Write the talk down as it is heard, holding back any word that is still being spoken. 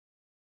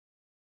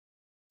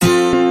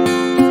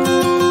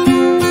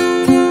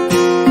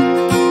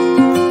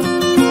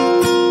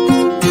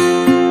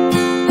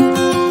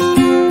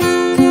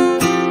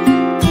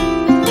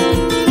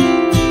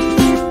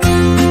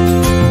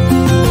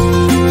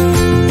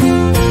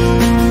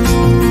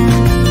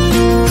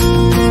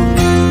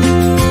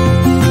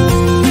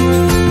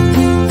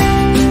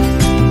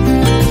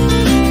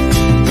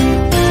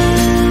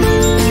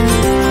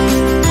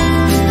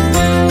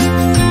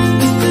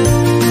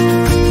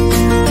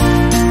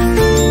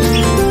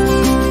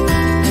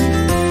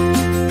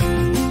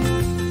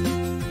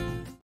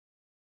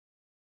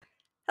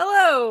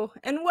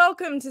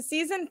welcome to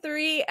Season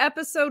 3,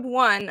 Episode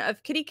 1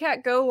 of Kitty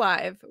Cat Go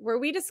Live, where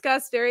we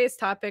discuss various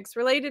topics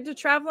related to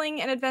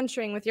traveling and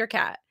adventuring with your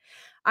cat.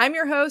 I'm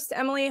your host,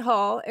 Emily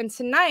Hall, and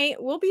tonight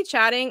we'll be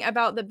chatting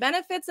about the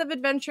benefits of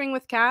adventuring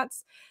with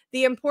cats,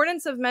 the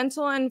importance of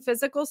mental and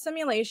physical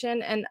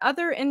stimulation, and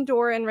other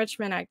indoor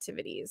enrichment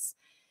activities.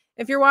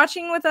 If you're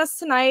watching with us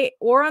tonight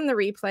or on the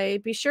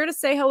replay, be sure to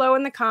say hello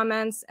in the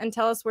comments and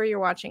tell us where you're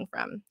watching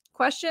from.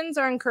 Questions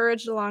are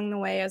encouraged along the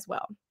way as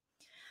well.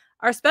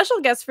 Our special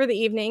guest for the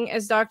evening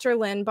is Dr.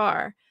 Lynn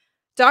Bahr.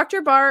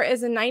 Dr. Bahr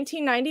is a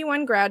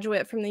 1991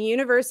 graduate from the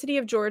University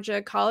of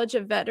Georgia College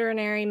of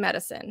Veterinary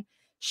Medicine.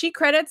 She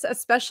credits a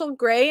special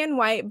gray and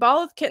white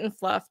ball of kitten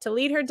fluff to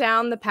lead her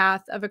down the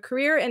path of a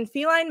career in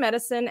feline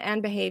medicine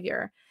and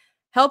behavior.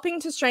 Helping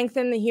to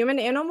strengthen the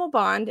human-animal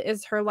bond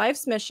is her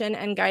life's mission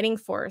and guiding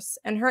force,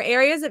 and her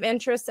areas of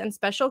interest and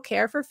special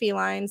care for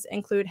felines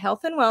include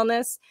health and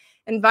wellness,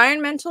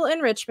 environmental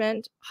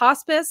enrichment,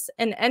 hospice,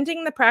 and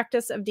ending the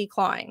practice of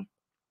declawing.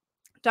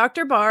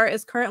 Dr. Bahr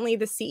is currently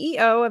the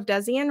CEO of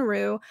Desi &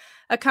 Rue,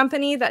 a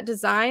company that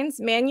designs,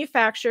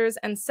 manufactures,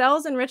 and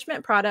sells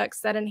enrichment products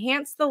that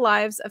enhance the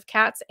lives of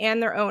cats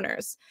and their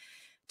owners.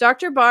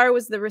 Dr. Bahr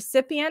was the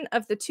recipient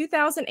of the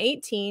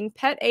 2018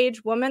 Pet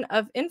Age Woman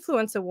of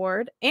Influence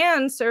Award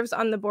and serves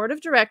on the board of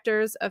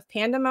directors of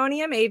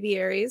Pandemonium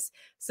Aviaries,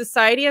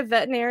 Society of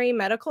Veterinary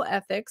Medical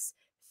Ethics,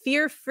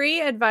 Fear Free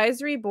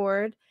Advisory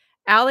Board,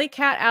 Alley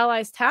Cat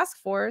Allies Task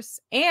Force,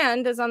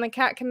 and is on the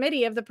cat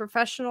committee of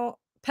the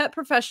Pet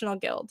Professional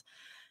Guild.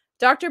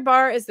 Dr.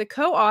 Bahr is the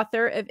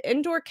co-author of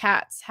Indoor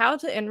Cats, How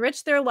to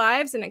Enrich Their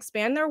Lives and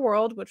Expand Their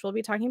World, which we'll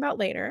be talking about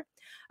later,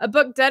 a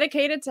book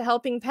dedicated to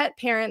helping pet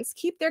parents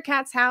keep their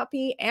cats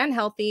happy and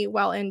healthy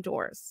while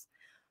indoors.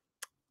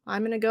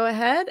 I'm going to go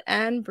ahead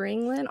and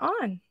bring Lynn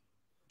on.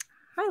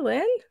 Hi,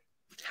 Lynn.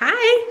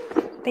 Hi.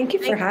 Thank you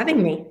for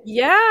having me.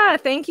 Yeah,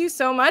 thank you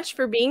so much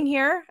for being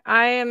here.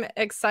 I am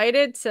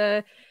excited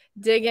to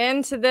dig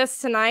into this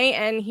tonight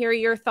and hear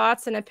your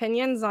thoughts and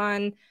opinions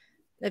on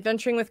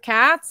adventuring with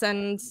cats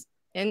and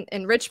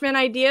enrichment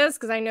ideas,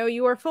 because I know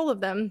you are full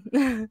of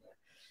them.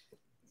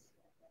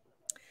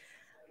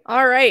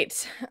 All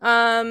right.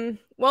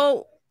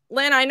 Well,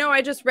 Lynn, I know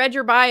I just read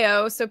your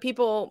bio, so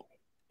people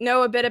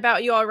know a bit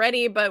about you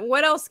already, but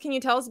what else can you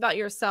tell us about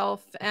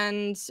yourself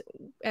and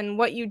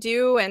what you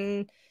do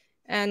and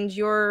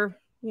your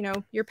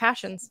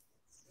passions?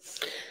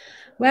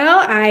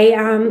 Well,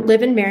 I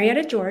live in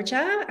Marietta,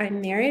 Georgia.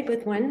 I'm married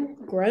with one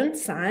grown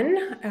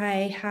son.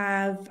 I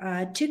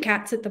have 2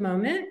 cats at the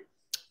moment,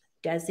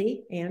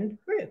 Desi and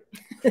Rue.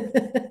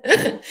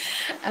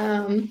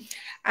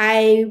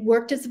 I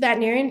worked as a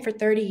veterinarian for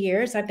 30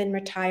 years. I've been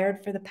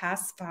retired for the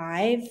past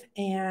 5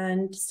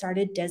 and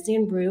started Desi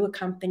and Rue, a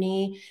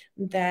company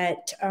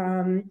that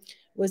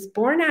was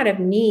born out of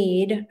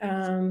need,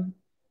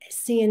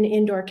 seeing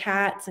indoor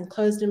cats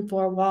enclosed in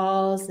 4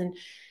 walls and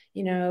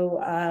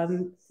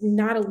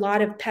not a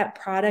lot of pet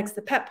products.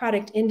 The pet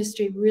product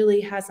industry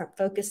really hasn't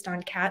focused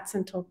on cats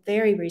until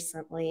very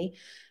recently.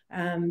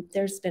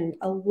 There's been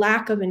a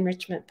lack of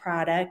enrichment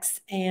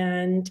products,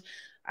 and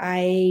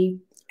I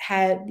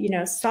had,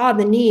 saw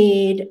the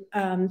need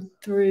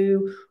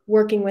through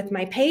working with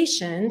my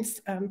patients.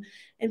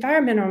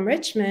 Environmental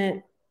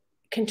enrichment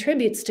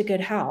contributes to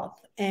good health.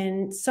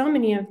 And so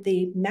many of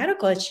the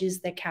medical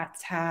issues that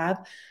cats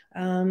have,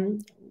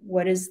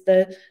 what is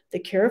the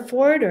cure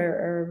for it,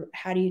 or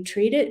how do you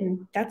treat it?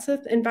 And that's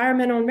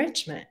environmental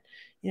enrichment.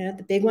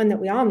 The big one that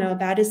we all know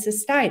about is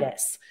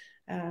cystitis.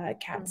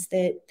 Cats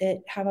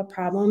that have a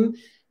problem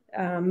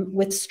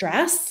with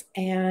stress,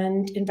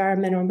 and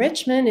environmental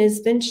enrichment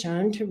has been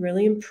shown to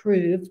really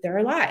improve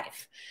their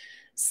life.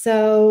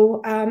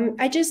 So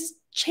I just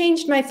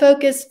changed my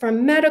focus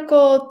from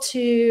medical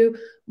to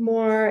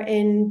more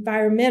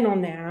environmental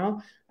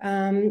now.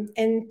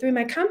 And through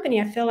my company,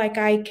 I feel like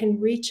I can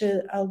reach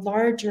a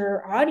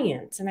larger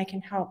audience and I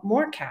can help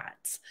more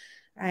cats.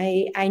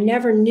 I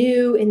never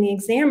knew in the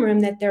exam room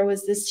that there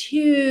was this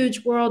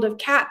huge world of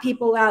cat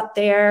people out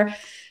there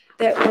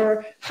that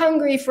were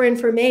hungry for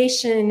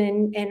information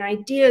and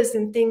ideas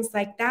and things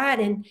like that.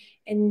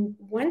 And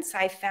once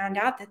I found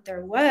out that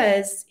there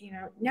was,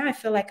 now I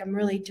feel like I'm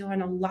really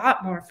doing a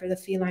lot more for the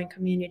feline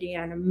community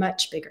on a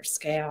much bigger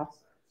scale.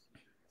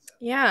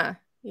 Yeah,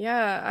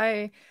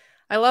 I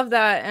love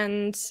that.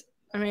 And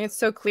I mean, it's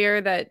so clear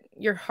that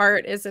your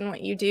heart is in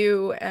what you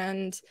do.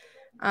 And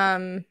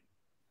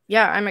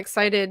yeah, I'm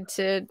excited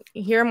to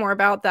hear more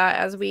about that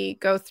as we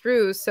go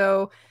through.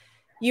 So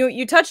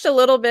you touched a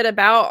little bit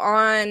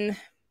on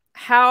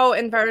how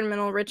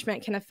environmental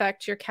enrichment can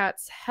affect your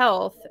cat's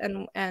health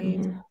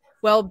and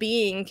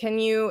well-being. Can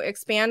you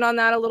expand on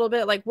that a little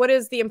bit? Like, what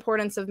is the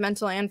importance of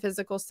mental and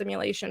physical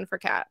stimulation for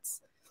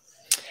cats?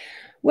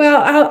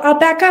 Well, I'll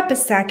back up a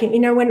second.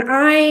 When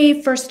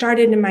I first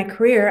started in my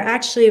career,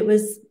 actually, it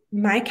was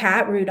my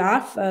cat,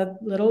 Rudolph, a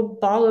little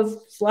ball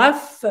of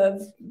fluff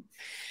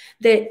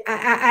that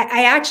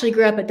I actually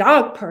grew up a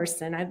dog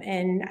person,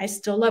 and I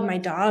still love my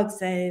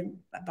dogs. I've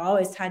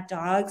always had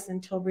dogs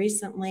until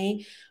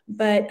recently,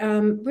 but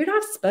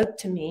Rudolph spoke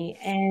to me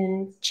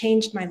and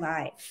changed my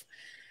life.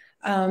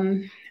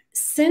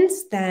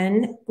 Since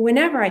then,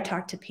 whenever I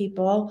talk to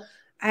people,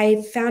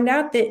 I found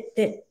out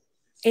that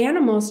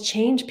animals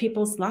change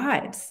people's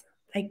lives.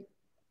 Like,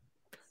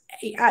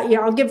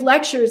 I'll give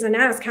lectures and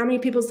ask how many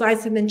people's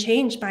lives have been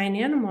changed by an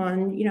animal,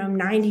 and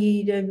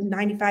 90 to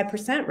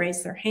 95%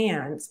 raise their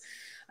hands.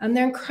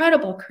 They're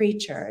incredible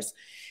creatures.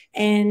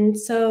 And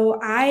so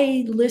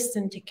I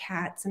listen to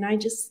cats, and I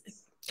just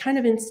kind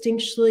of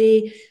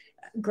instinctually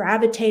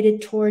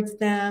gravitated towards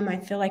them. I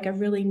feel like I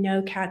really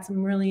know cats.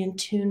 I'm really in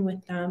tune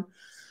with them.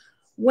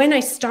 When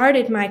I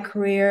started my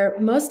career,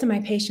 most of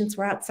my patients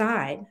were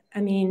outside.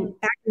 I mean,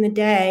 back in the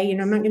day,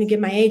 I'm not going to give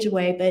my age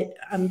away, but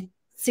I'm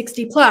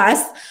 60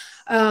 plus.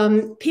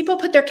 People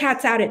put their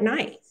cats out at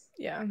night.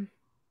 Yeah.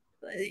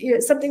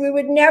 Something we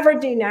would never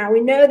do now.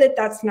 We know that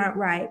that's not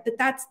right, but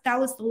that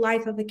was the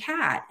life of a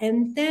cat.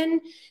 And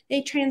then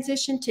they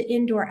transitioned to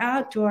indoor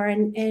outdoor.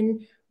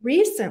 And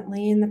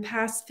recently, in the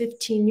past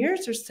 15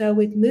 years or so,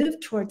 we've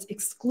moved towards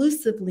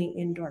exclusively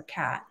indoor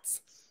cats.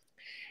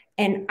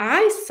 And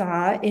I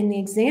saw in the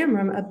exam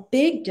room a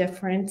big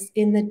difference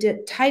in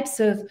the types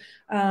of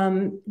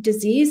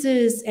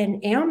diseases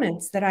and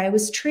ailments that I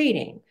was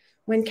treating.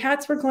 When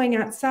cats were going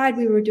outside,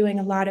 we were doing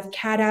a lot of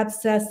cat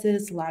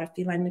abscesses, a lot of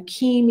feline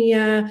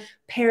leukemia,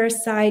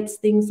 parasites,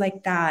 things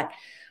like that.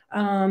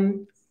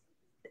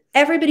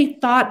 Everybody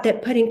thought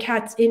that putting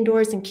cats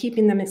indoors and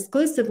keeping them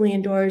exclusively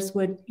indoors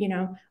would,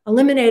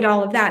 eliminate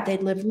all of that.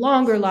 They'd live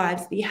longer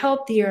lives, be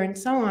healthier, and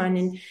so on.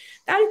 And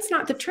that's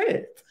not the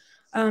truth.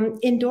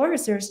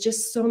 Indoors, there's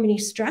just so many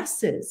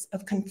stresses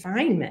of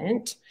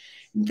confinement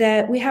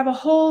that we have a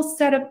whole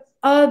set of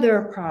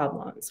other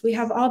problems. We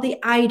have all the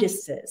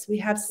itises. We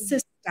have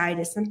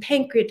cystitis and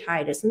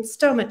pancreatitis and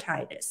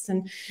stomatitis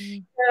and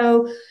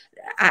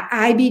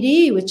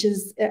IBD, which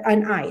is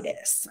an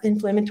itis,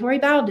 inflammatory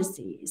bowel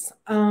disease.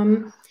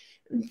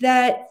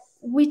 That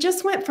we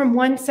just went from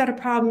one set of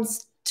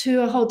problems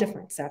to a whole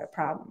different set of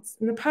problems,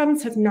 and the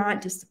problems have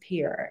not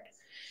disappeared.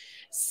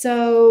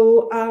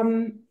 So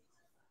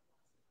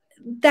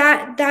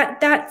that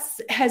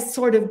has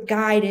sort of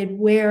guided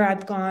where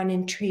I've gone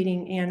in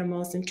treating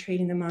animals and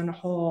treating them on a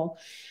whole.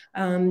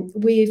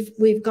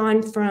 We've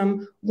gone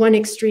from one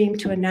extreme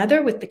to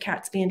another, with the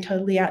cats being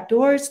totally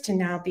outdoors to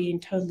now being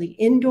totally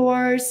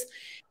indoors.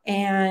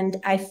 And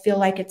I feel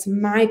like it's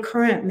my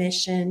current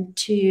mission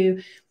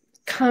to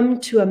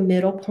come to a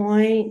middle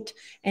point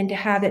and to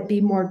have it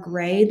be more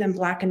gray than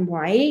black and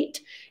white,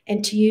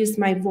 and to use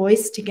my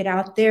voice to get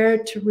out there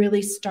to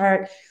really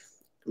start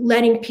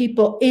letting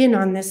people in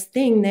on this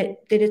thing that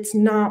it's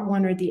not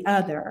one or the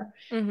other.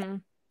 Mm-hmm.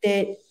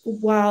 That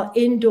while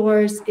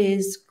indoors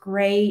is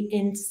great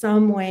in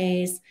some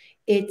ways,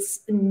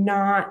 it's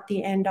not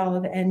the end all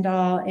of the end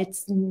all.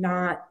 It's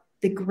not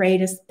the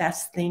greatest,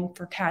 best thing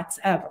for cats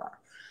ever.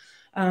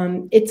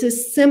 It's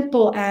as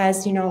simple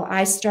as,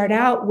 I start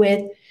out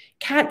with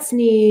cats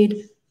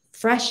need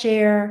fresh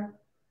air,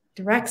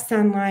 direct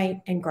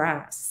sunlight, and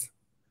grass.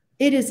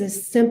 It is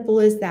as simple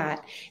as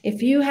that.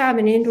 If you have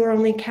an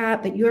indoor-only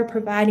cat, but you're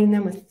providing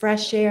them with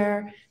fresh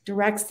air,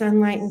 direct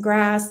sunlight, and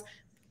grass,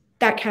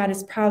 that cat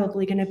is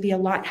probably going to be a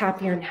lot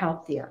happier and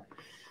healthier.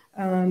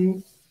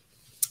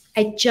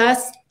 I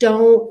just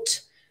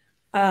don't,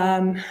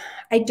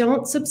 I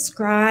don't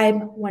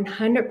subscribe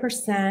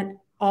 100%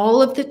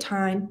 all of the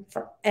time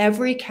for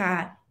every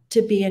cat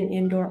to be an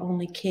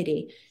indoor-only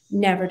kitty,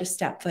 never to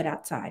step foot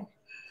outside.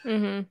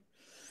 Mm-hmm.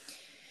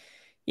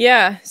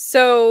 Yeah.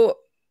 So,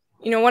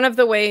 one of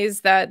the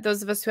ways that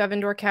those of us who have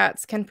indoor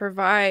cats can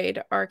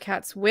provide our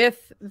cats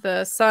with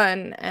the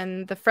sun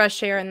and the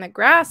fresh air and the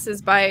grass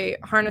is by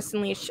harness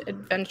and leash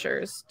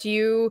adventures. Do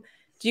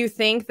you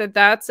think that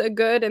that's a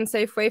good and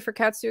safe way for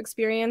cats to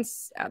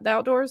experience the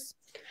outdoors?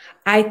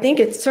 I think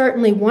it's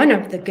certainly one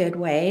of the good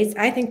ways.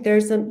 I think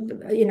there's a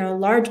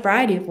large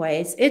variety of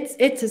ways. It's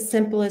as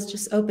simple as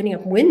just opening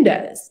up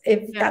windows,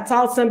 if that's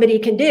all somebody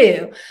can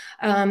do.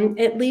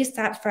 At least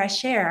that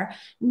fresh air.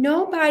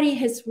 Nobody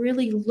has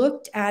really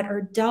looked at or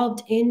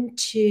delved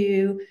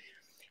into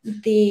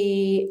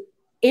the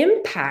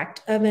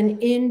impact of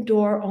an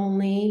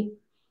indoor-only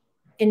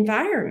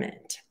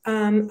environment.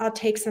 I'll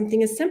take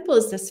something as simple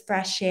as this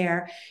fresh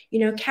air.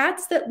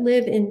 Cats that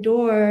live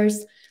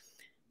indoors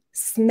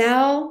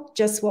smell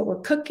just what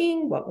we're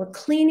cooking, what we're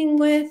cleaning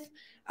with,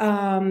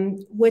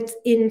 what's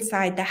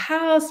inside the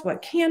house,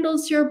 what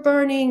candles you're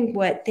burning,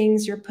 what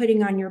things you're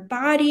putting on your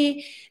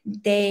body.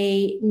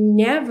 They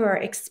never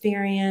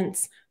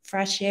experience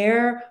fresh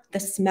air, the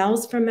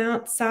smells from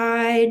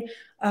outside,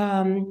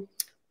 the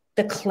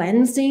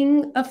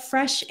cleansing of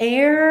fresh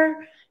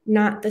air,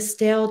 not the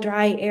stale,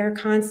 dry air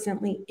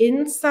constantly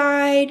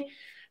inside.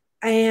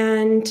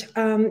 And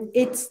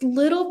it's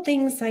little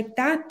things like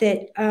that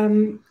that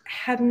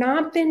have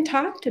not been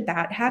talked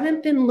about,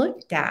 haven't been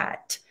looked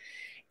at.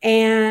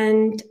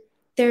 And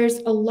there's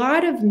a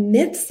lot of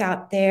myths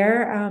out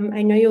there.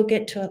 I know you'll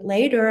get to it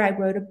later. I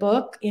wrote a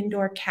book,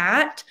 Indoor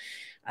Cat.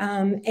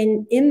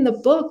 And in the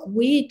book,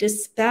 we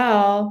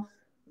dispel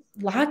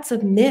lots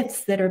of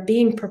myths that are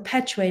being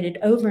perpetuated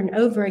over and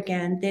over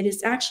again that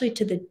is actually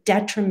to the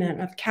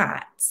detriment of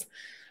cats.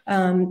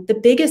 The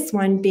biggest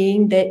one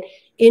being that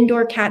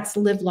indoor cats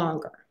live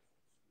longer.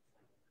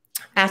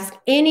 Ask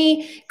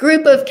any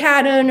group of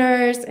cat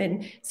owners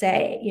and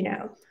say,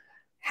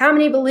 how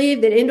many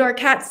believe that indoor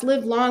cats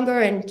live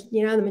longer? And,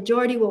 the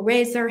majority will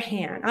raise their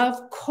hand.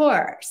 Of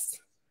course.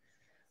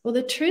 Well,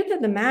 the truth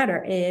of the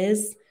matter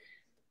is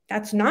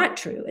that's not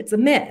true. It's a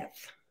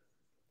myth.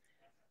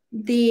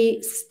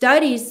 The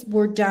studies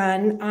were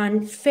done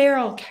on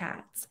feral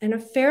cats, and a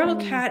feral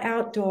cat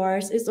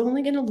outdoors is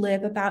only going to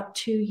live about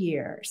 2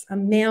 years. A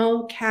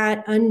male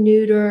cat,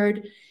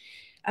 unneutered,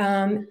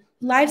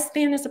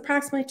 lifespan is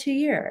approximately 2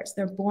 years.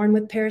 They're born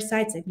with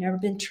parasites. They've never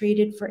been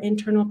treated for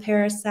internal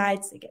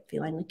parasites. They get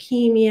feline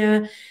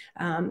leukemia,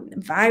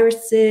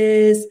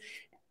 viruses.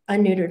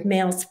 Unneutered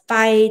males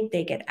fight.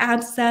 They get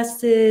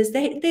abscesses.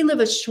 They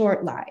live a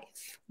short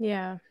life.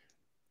 Yeah.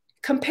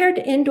 Compared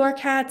to indoor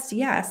cats,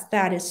 yes,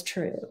 that is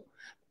true.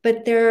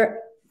 But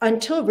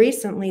until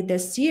recently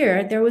this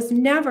year, there was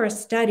never a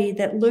study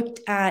that looked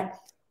at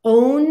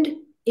owned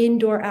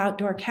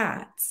indoor-outdoor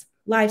cats'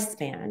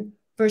 lifespan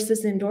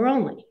versus indoor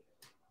only.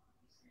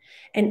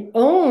 And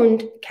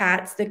owned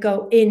cats that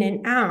go in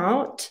and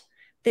out,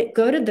 that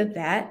go to the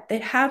vet,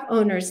 that have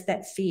owners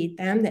that feed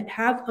them, that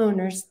have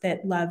owners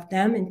that love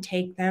them and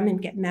take them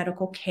and get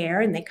medical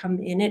care, and they come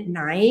in at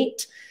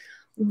night,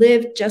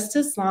 live just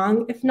as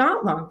long, if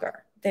not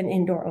longer, than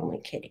indoor-only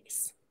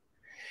kitties.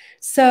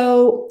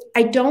 So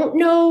I don't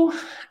know,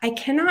 I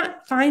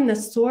cannot find the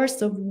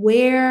source of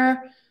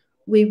where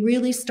we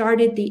really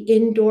started the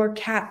indoor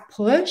cat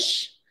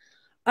push,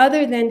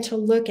 other than to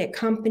look at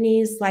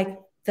companies like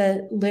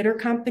the litter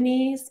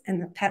companies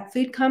and the pet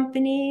food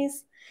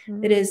companies.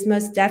 It is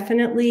most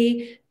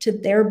definitely to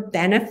their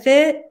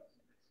benefit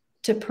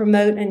to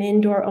promote an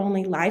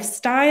indoor-only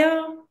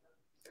lifestyle.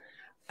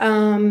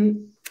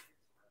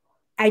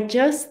 I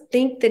just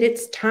think that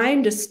it's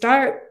time to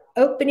start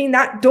opening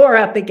that door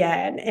up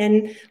again.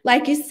 And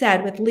like you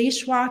said, with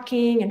leash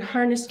walking and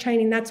harness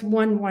training, that's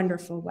one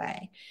wonderful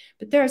way.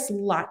 But there's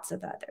lots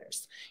of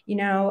others.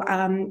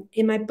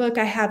 In my book,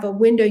 I have a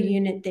window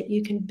unit that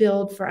you can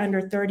build for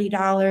under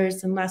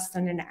 $30 in less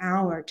than an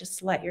hour, just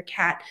to let your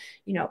cat,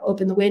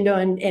 open the window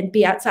and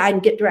be outside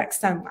and get direct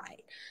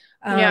sunlight.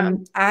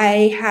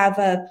 I have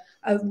a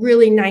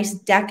really nice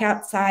deck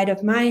outside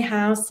of my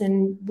house,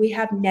 and we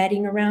have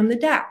netting around the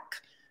deck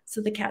so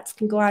the cats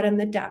can go out on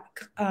the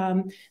deck.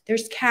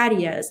 There's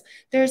catias.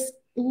 There's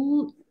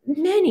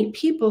many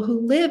people who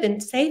live in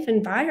safe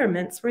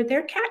environments where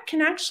their cat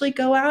can actually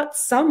go out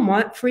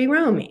somewhat free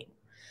roaming.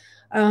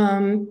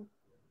 I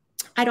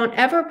don't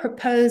ever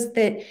propose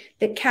that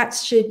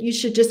cats you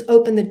should just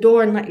open the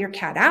door and let your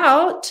cat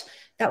out.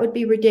 That would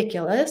be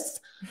ridiculous.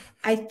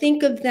 I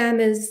think of them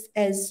as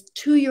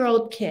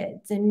 2-year-old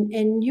kids,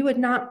 and you would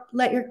not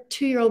let your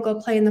 2-year-old go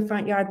play in the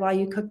front yard while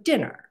you cook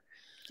dinner.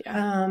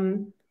 Yeah.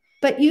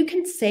 But you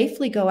can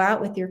safely go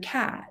out with your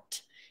cat.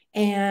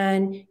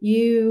 And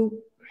I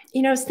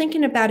was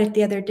thinking about it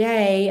the other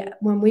day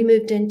when we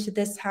moved into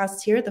this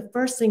house here. The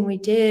first thing we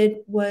did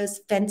was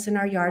fence in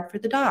our yard for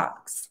the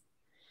dogs.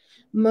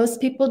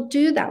 Most people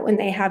do that when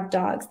they have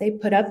dogs. They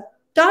put up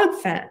dog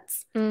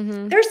fence.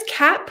 There's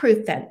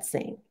cat-proof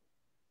fencing.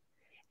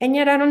 And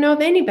yet I don't know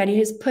of anybody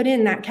who's put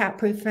in that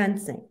cat-proof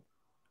fencing.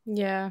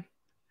 Yeah.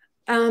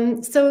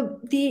 So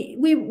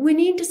we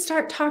need to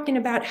start talking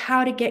about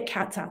how to get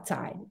cats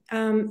outside.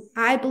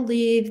 I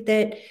believe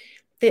that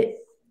the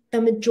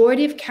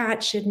majority of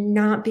cats should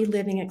not be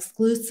living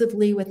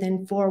exclusively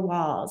within 4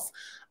 walls,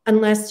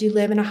 unless you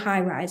live in a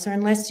high rise, or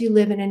unless you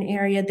live in an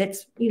area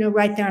that's,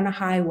 right there on a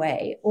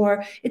highway,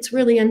 or it's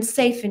really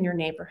unsafe in your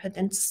neighborhood,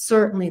 then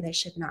certainly they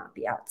should not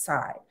be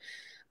outside.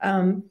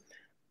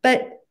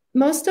 But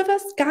most of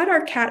us got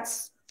our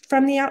cats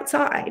from the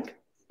outside.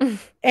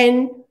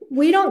 And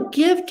we don't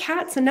give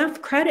cats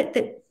enough credit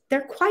that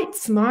they're quite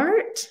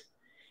smart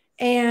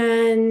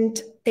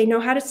and they know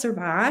how to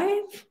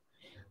survive.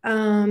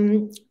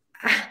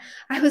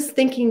 I was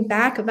thinking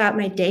back about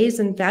my days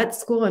in vet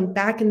school and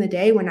back in the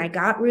day when I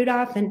got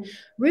Rudolph, and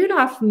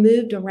Rudolph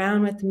moved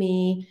around with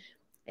me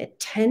at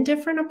 10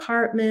 different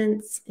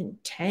apartments in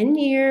 10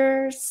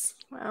 years.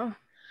 Wow.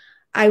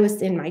 I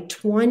was in my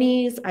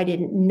 20s. I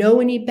didn't know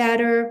any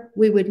better.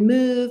 We would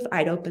move.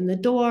 I'd open the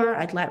door.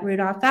 I'd let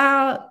Rudolph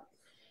out.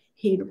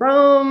 He'd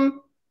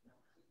roam.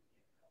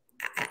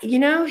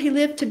 He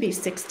lived to be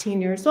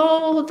 16 years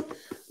old.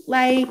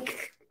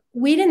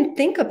 We didn't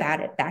think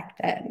about it back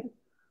then.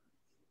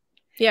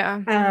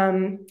 Yeah.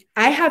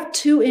 I have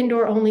 2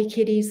 indoor-only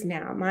kitties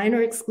now. Mine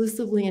are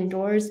exclusively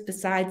indoors,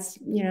 besides,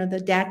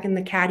 the deck and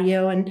the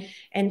catio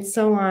and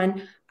so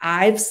on.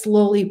 I've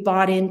slowly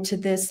bought into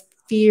this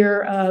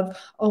fear of,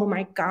 oh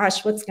my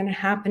gosh, what's going to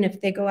happen if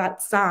they go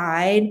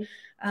outside?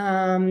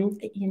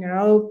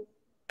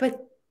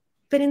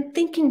 But in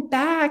thinking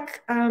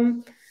back,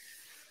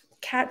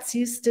 cats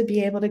used to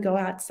be able to go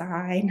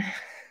outside.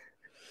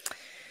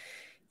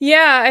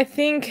 Yeah, I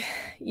think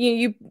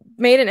you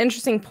made an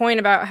interesting point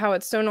about how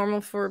it's so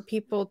normal for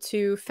people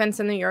to fence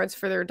in the yards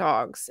for their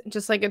dogs.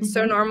 Just like it's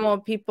so normal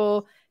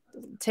people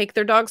take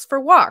their dogs for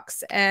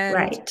walks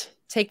and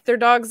take their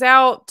dogs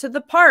out to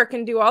the park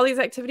and do all these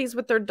activities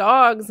with their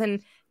dogs,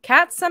 and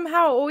cats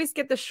somehow always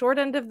get the short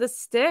end of the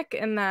stick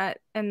in that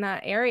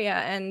area.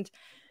 And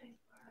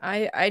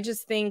I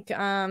just think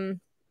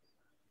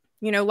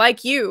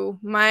like you,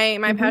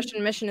 my passion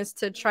and mission is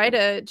to try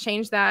to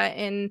change that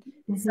in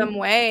some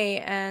way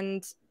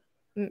and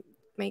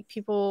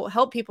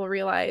help people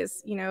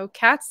realize,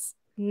 cats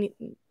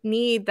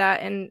need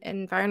that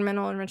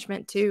environmental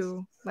enrichment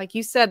too. Like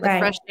you said, the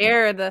fresh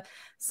air, the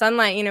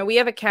sunlight. We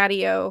have a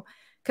catio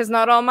because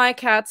not all my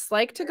cats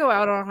like to go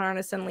out on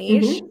harness and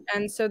leash.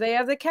 And so they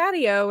have the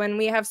catio, and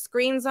we have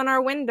screens on our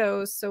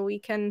windows so we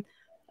can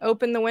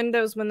open the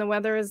windows when the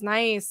weather is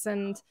nice.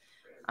 And,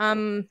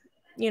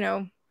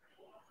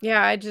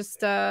 yeah,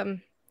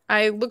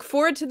 I look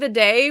forward to the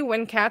day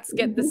when cats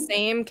get the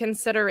same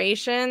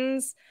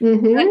considerations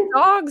that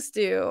dogs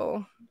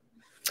do.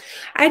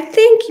 I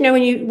think,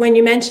 when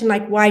you mention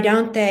like, why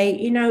don't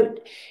they,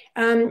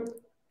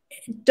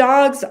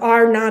 dogs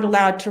are not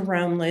allowed to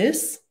roam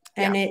loose.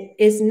 And it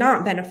is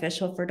not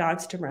beneficial for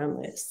dogs to roam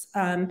loose.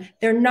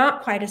 They're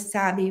not quite as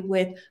savvy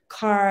with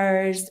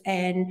cars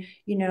and,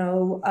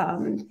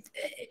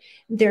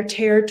 their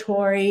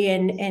territory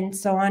and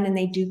so on. And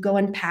they do go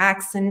in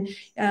packs. And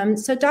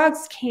so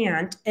dogs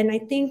can't. And I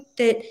think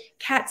that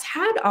cats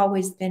had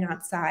always been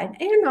outside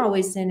and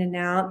always in and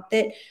out,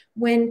 that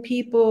when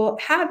people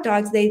have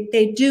dogs,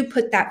 they do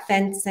put that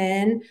fence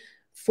in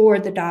for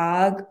the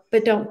dog,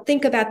 but don't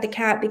think about the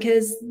cat,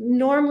 because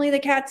normally the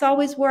cats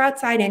always were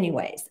outside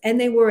anyways, and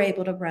they were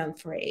able to roam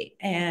free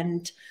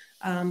and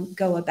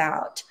go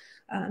about.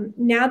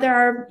 Now there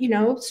are,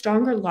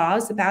 stronger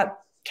laws about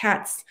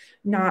cats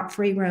not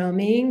free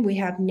roaming. We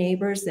have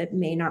neighbors that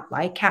may not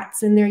like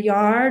cats in their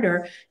yard,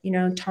 or,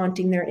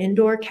 taunting their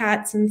indoor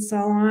cats and so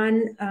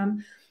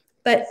on.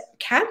 But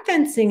cat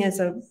fencing is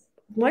a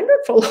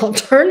wonderful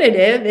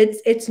alternative.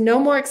 It's no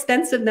more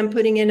expensive than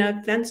putting in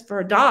a fence for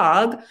a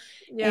dog.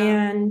 Yeah.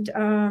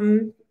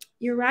 And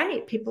you're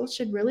right. People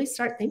should really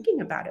start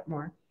thinking about it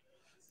more.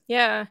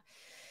 Yeah.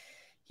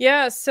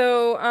 Yeah.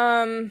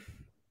 So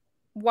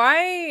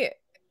why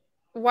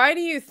do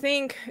you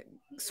think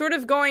sort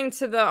of going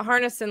to the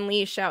harness and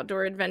leash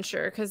outdoor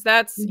adventure? Because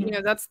that's,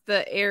 that's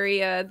the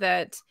area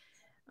that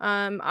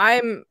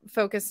I'm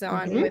focused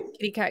on with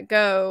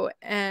KittyCatGO.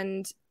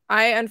 And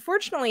I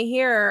unfortunately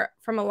hear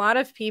from a lot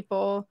of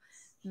people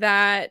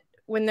that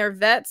when their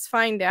vets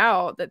find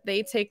out that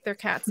they take their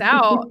cats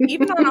out,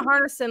 even on a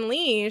harness and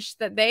leash,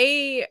 that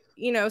they,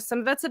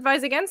 some vets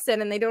advise against it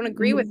and they don't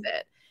agree with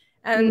it.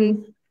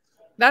 And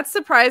that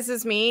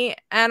surprises me.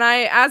 And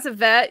as a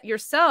vet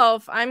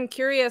yourself, I'm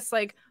curious,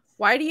 like,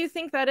 why do you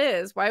think that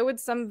is? Why would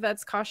some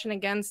vets caution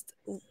against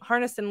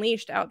harness and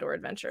leashed outdoor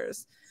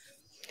adventures?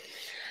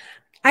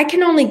 I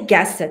can only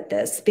guess at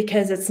this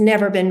because it's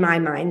never been my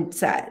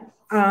mindset.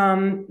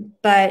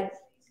 But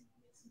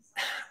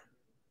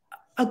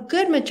a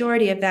good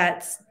majority of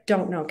vets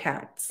don't know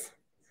cats.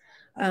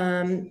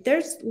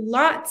 There's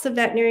lots of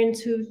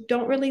veterinarians who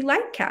don't really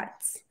like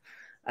cats.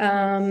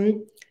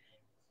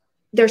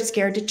 They're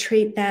scared to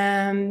treat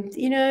them.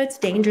 It's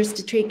dangerous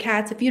to treat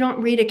cats. If you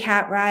don't read a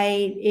cat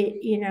right,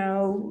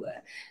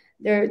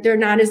 they're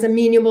not as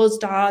amenable as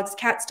dogs.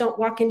 Cats don't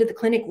walk into the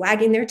clinic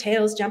wagging their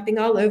tails, jumping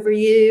all over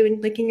you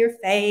and licking your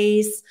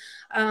face.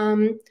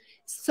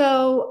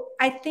 So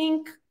I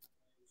think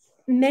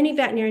many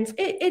veterinarians,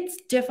 it's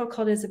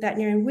difficult as a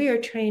veterinarian. We are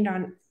trained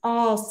on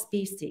all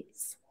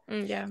species.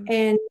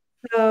 And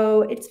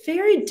so it's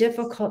very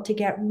difficult to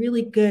get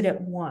really good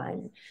at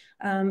one,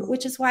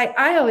 which is why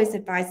I always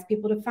advise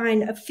people to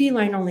find a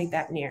feline-only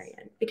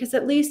veterinarian, because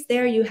at least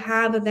there you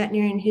have a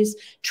veterinarian who's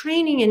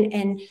training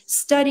and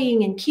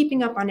studying and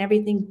keeping up on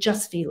everything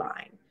just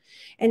feline.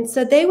 And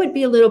so they would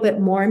be a little bit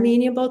more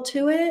amenable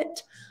to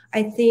it.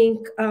 I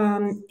think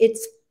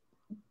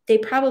they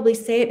probably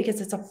say it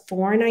because it's a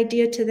foreign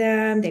idea to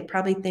them. They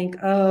probably think,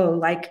 oh,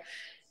 like,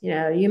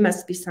 you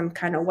must be some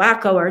kind of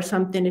wacko or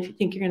something if you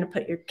think you're going to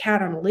put your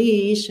cat on a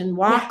leash and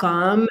walk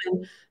them.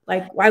 And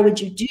like, why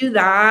would you do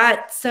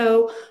that?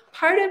 So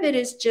part of it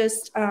is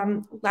just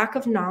lack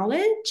of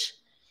knowledge.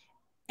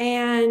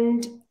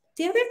 And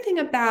the other thing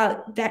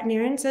about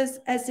veterinarians,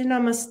 as in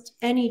almost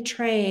any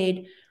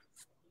trade,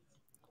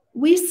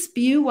 we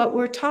spew what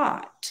we're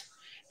taught.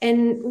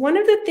 And one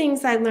of the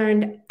things I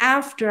learned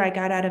after I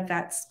got out of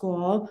vet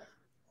school,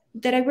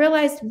 that I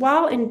realized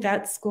while in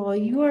vet school,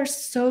 you are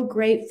so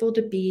grateful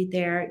to be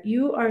there.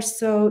 You are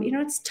so,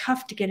 it's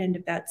tough to get into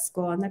vet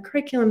school, and the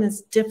curriculum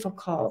is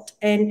difficult.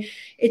 And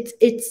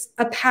it's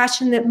a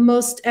passion that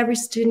most every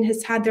student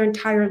has had their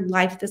entire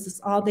life. This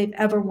is all they've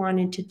ever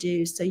wanted to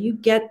do. So you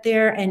get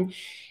there and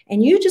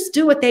you just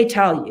do what they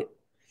tell you.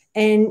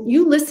 And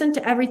you listen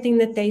to everything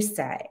that they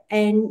say,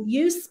 and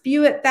you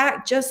spew it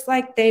back just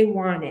like they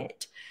want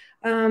it.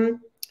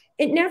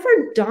 it never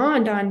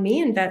dawned on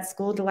me in vet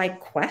school to like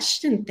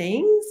question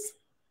things.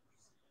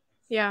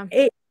 Yeah.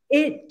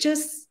 It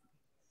just,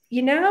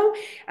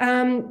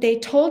 they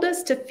told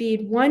us to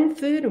feed one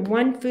food and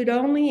one food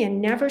only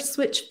and never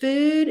switch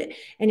food.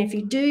 And if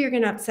you do, you're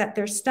going to upset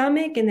their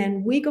stomach. And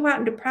then we go out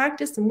into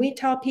practice and we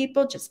tell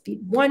people just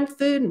feed one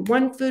food and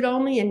one food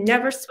only and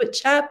never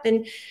switch up.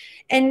 And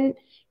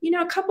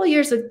a couple of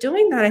years of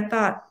doing that, I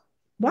thought,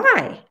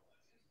 why?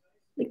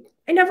 Like,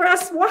 I never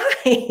asked why.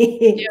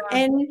 Yeah.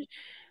 And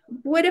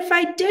what if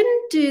I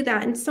didn't do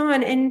that, and so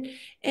on.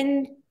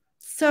 And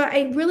so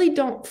I really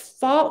don't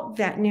fault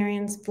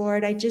veterinarians for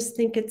it. I just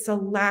think it's a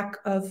lack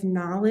of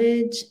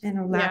knowledge and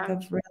a lack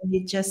of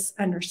really just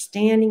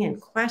understanding and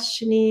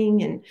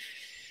questioning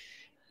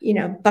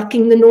and,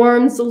 bucking the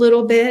norms a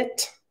little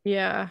bit.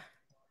 Yeah.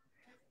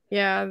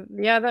 Yeah.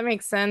 Yeah. That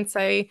makes sense.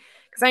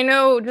 Because I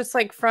know just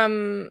like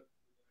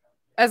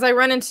as I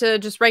run into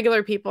just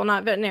regular people,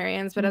 not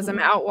veterinarians, but as I'm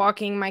out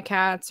walking my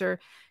cats or,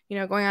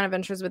 going on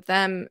adventures with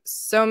them,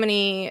 so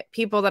many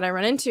people that I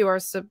run into are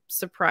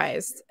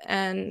surprised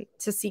and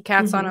to see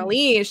cats on a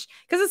leash,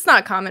 because it's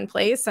not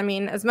commonplace. I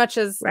mean, as much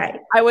as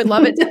I would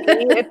love it to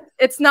be,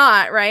 it's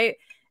not, right?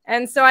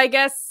 And so I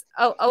guess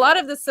a lot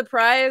of the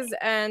surprise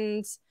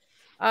and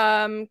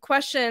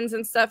questions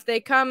and stuff, they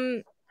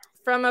come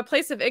from a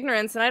place of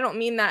ignorance. And I don't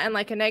mean that in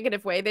like a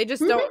negative way. They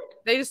just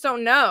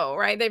don't know,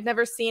 right? They've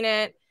never seen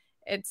it.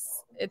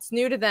 It's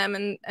new to them.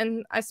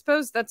 And I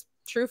suppose that's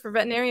true for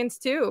veterinarians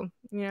too,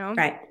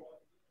 Right.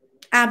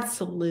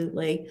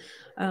 Absolutely.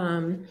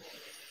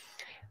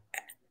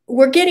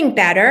 We're getting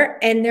better,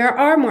 and there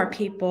are more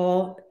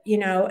people,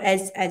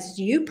 as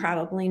you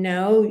probably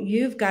know,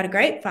 you've got a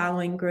great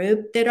following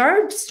group that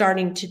are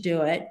starting to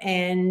do it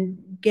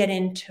and get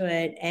into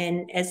it.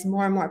 And as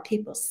more and more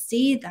people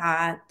see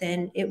that,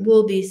 then it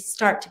will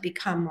start to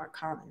become more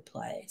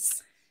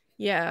commonplace.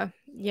 Yeah.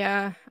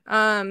 Yeah.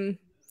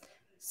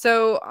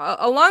 So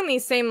along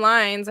these same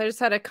lines, I just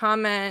had a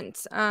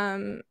comment.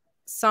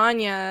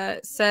 Sonia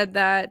said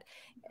that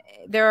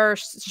there are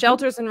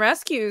shelters and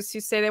rescues who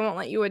say they won't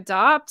let you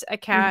adopt a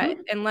cat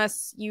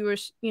unless you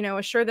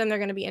assure them they're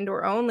going to be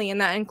indoor only. And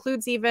that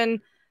includes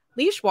even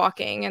leash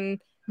walking.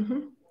 And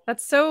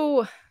that's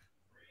so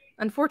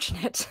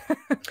unfortunate.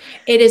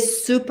 It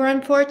is super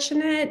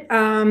unfortunate.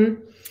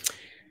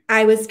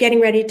 I was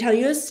getting ready to tell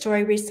you a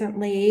story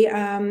recently.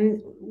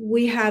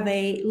 We have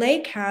a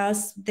lake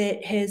house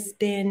that has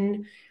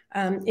been,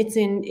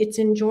 it's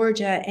in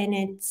Georgia,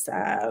 and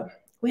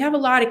we have a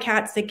lot of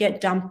cats that get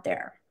dumped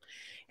there.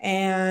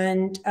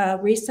 And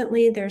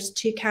recently there's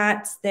 2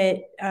 cats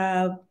that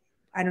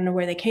I don't know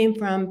where they came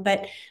from,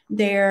 but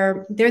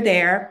they're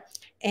there.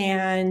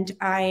 And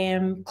I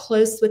am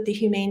close with the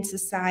Humane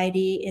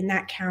Society in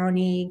that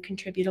county,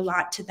 contribute a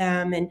lot to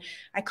them. And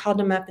I called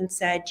them up and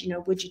said,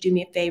 would you do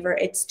me a favor?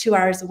 It's 2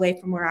 hours away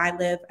from where I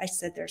live. I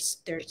said, there's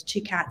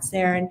 2 cats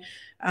there.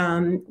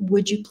 And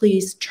would you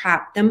please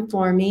trap them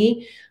for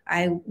me?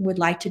 I would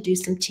like to do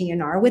some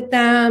TNR with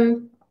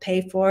them,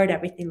 pay for it,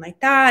 everything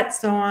like that,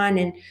 so on.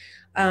 And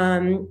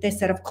they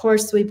said, of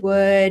course we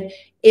would.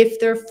 If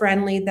they're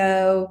friendly,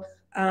 though,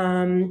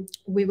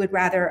 we would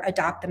rather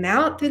adopt them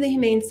out through the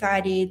Humane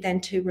Society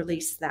than to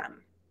release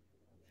them.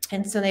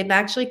 And so they've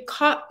actually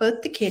caught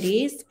both the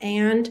kitties,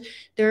 and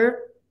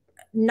they're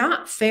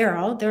not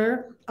feral.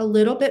 They're a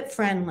little bit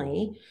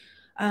friendly,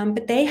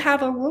 but they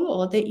have a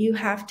rule that you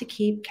have to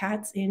keep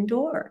cats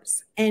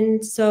indoors.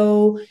 And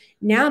so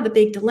now the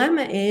big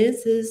dilemma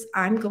is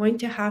I'm going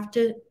to have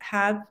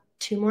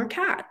 2 more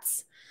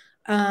cats.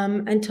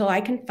 Until I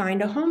can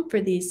find a home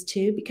for these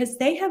 2, because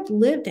they have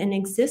lived and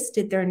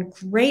existed. They're in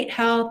great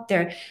health.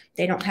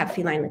 They don't have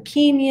feline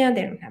leukemia.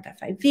 They don't have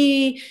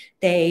FIV.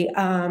 They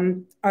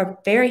are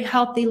very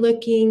healthy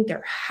looking.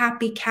 They're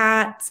happy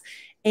cats.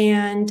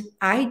 And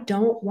I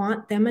don't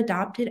want them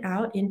adopted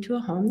out into a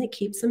home that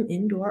keeps them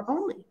indoor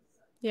only.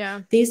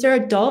 Yeah. These are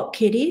adult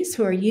kitties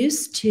who are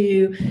used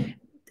to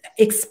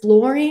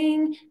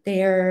exploring.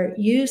 They're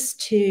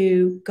used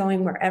to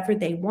going wherever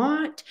they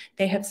want.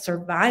 They have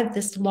survived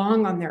this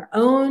long on their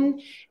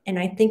own. And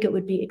I think it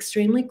would be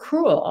extremely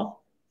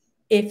cruel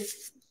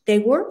if they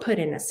were put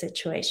in a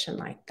situation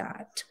like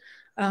that.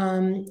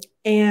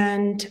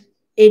 And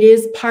it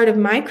is part of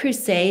my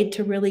crusade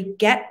to really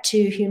get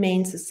to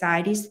humane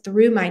societies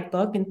through my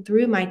book and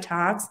through my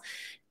talks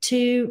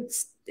to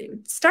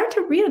start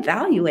to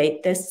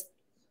reevaluate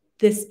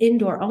this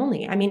indoor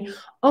only. I mean,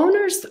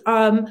 owners,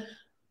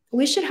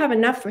 we should have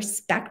enough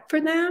respect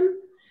for them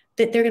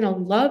that they're going to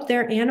love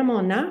their animal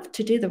enough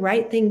to do the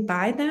right thing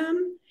by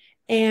them.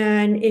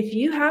 And if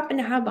you happen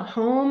to have a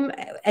home,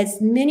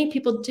 as many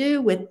people do,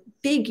 with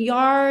big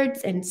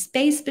yards and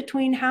space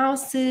between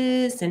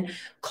houses and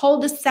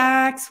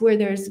cul-de-sacs where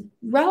there's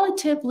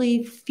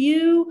relatively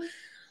few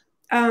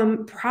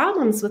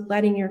problems with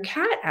letting your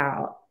cat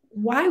out,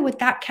 why would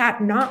that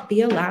cat not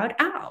be allowed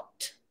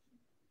out?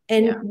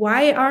 And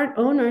why aren't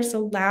owners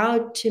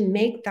allowed to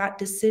make that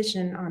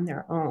decision on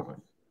their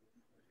own?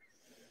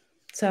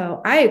 So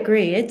I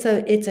agree. It's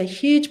a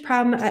huge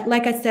problem.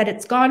 Like I said,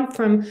 it's gone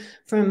from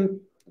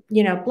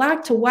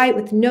black to white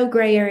with no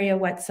gray area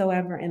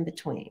whatsoever in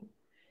between.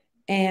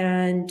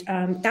 And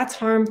that's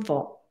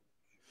harmful.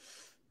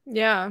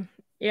 Yeah.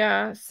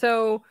 Yeah.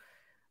 So,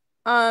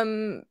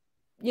 you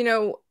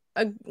know,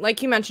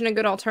 like you mentioned, a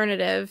good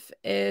alternative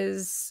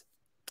is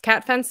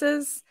cat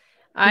fences.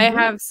 I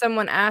have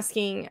someone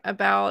asking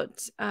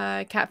about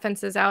cat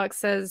fences. Alex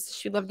says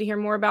she'd love to hear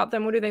more about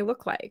them. What do they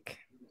look like?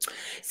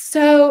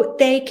 So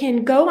they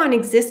can go on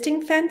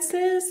existing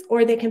fences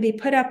or they can be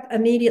put up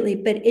immediately,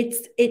 but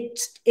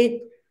it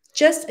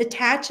just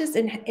attaches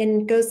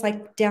and goes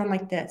like down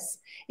like this.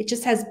 It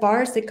just has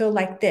bars that go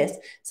like this.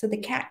 So the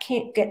cat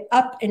can't get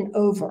up and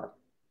over.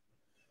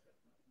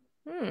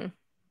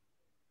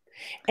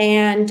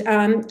 And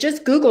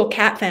just Google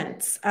cat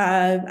fence.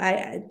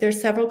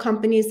 There's several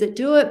companies that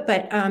do it,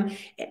 but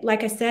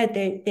like I said,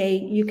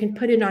 you can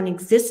put it on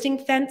existing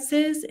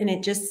fences, and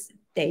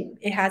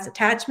it has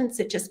attachments.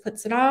 It just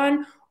puts it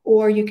on,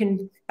 or you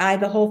can buy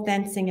the whole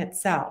fencing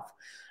itself.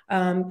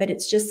 But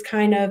it's just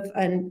kind of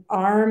an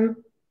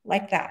arm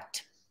like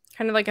that,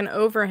 kind of like an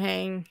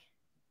overhang.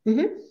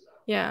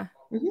 Yeah.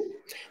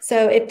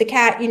 So if the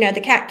cat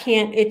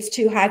can't, it's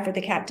too high for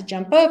the cat to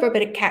jump over,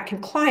 but a cat can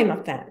climb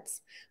a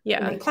fence.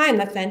 Yeah. When they climb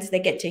the fence, they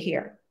get to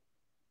here.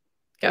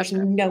 Gotcha.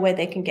 There's no way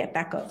they can get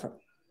back over.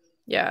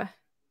 Yeah.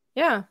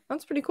 Yeah.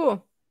 That's pretty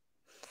cool.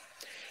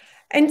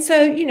 And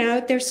so,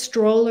 there's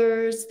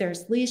strollers,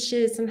 there's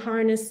leashes and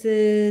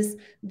harnesses.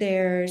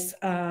 There's,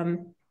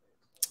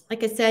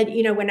 like I said,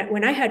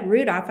 when I had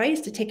Rudolph, I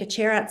used to take a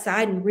chair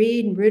outside and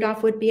read, and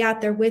Rudolph would be out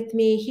there with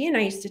me. He and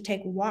I used to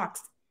take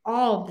walks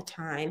all the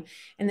time.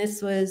 And this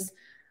was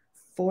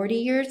 40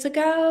 years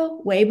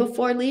ago, way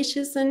before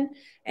leashes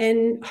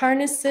and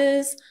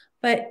harnesses,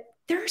 but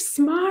they're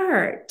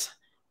smart.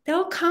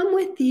 They'll come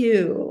with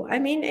you. I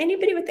mean,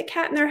 anybody with a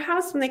cat in their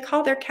house, when they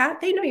call their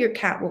cat, they know your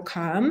cat will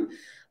come.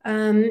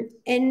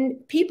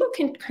 And people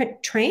can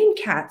train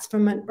cats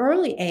from an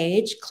early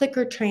age,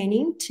 clicker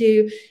training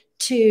to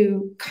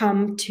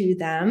come to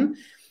them.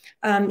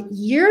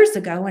 Years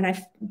ago, when I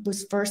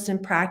was first in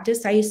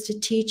practice, I used to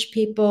teach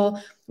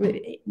people,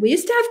 we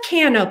used to have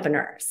can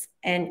openers,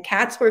 and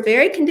cats were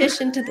very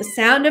conditioned to the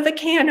sound of a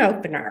can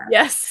opener.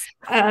 Yes.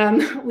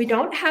 We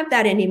don't have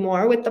that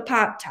anymore with the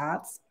pop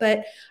tops,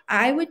 but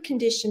I would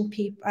condition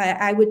people.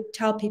 I would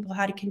tell people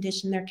how to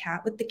condition their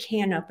cat with the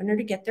can opener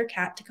to get their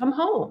cat to come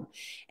home,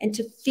 and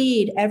to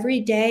feed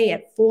every day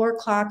at 4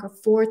 o'clock or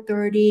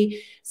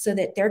 4:30, so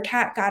that their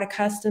cat got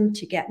accustomed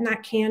to getting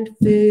that canned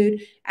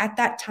food at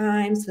that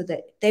time, so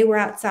that they were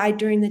outside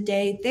during the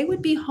day. They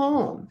would be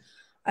home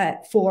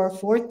at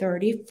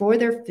 4:30 for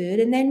their food,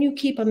 and then you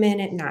keep them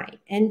in at night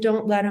and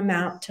don't let them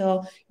out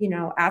till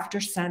after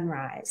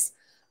sunrise.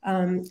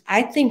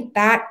 I think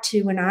back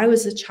to when I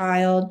was a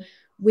child.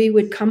 We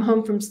would come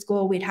home from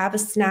school, we'd have a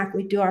snack,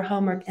 we'd do our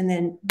homework, and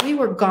then we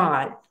were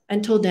gone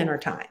until dinner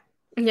time.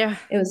 Yeah.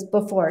 It was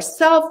before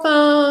cell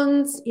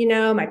phones.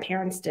 My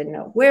parents didn't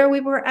know where we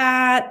were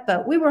at,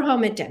 but we were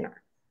home at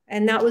dinner,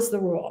 and that was the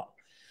rule.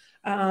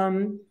 I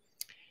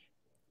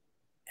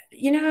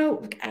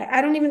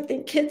don't even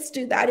think kids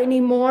do that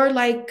anymore.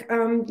 Like,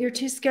 you're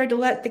too scared to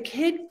let the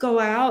kid go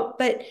out,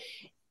 but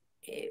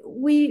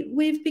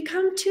we've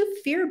become too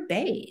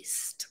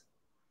fear-based,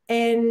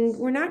 and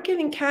we're not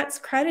giving cats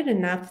credit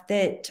enough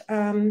that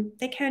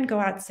they can go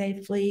out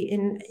safely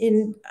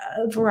in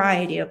a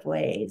variety of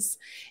ways,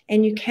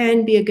 and you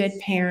can be a good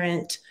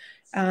parent.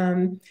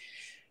 I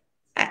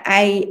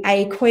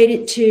equate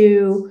it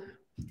to,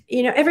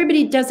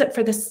 everybody does it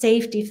for the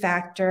safety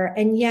factor,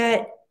 and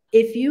yet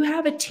if you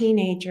have a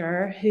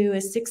teenager who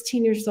is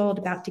 16 years old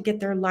about to get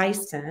their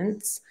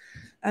license,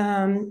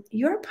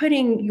 you're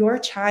putting your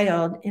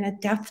child in a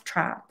death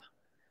trap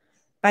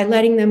by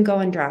letting them go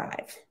and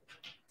drive.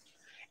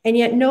 And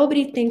yet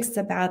nobody thinks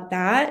about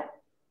that.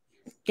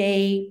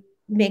 They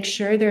make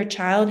sure their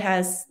child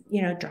has,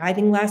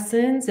 driving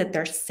lessons, that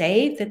they're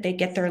safe, that they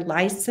get their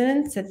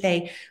license, that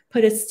they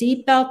put a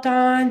seatbelt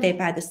on, they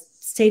buy the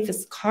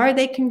safest car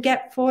they can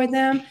get for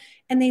them,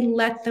 and they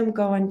let them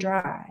go and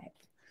drive.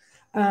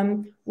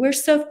 We're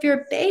so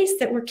fear-based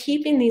that we're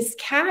keeping these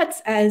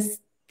cats as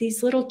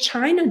these little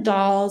China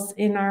dolls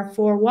in our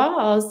four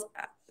walls,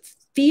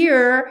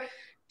 fear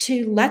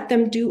to let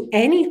them do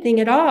anything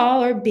at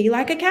all or be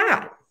like a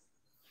cat.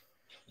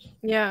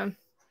 Yeah.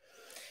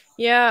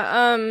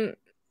 Yeah.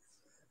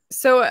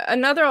 So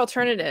another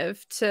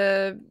alternative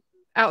to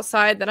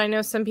outside that I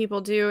know some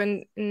people do,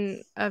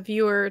 and a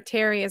viewer,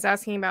 Terry, is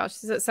asking about, she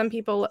says that some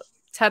people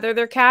tether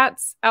their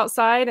cats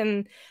outside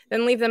and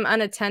then leave them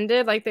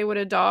unattended like they would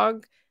a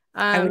dog.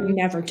 I would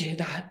never do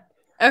that.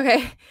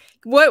 Okay.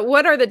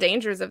 What are the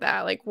dangers of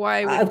that? Like,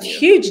 why would you?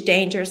 Huge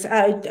dangers.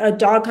 A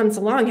dog comes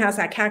along, how's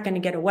that cat going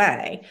to get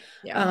away?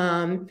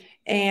 Yeah.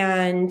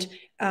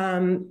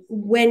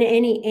 When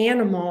any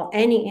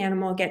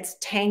animal gets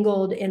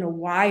tangled in a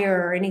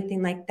wire or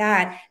anything like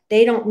that,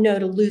 they don't know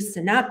to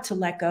loosen up, to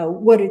let go.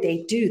 What do?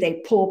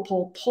 They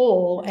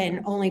pull,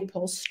 and only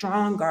pull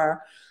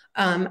stronger.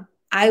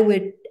 I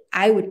would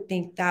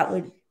think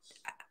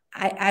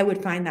I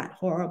would find that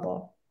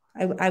horrible.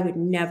 I would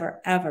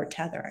never, ever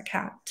tether a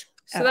cat.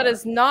 So ever. that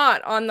is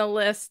not on the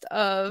list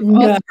of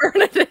No.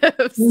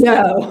 alternatives.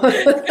 No.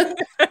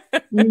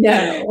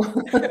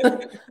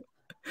 No.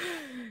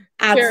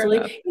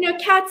 Absolutely. You know,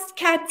 cats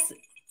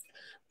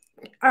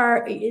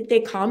are, they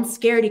call them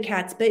scaredy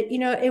cats, but you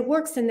know, it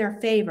works in their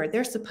favor.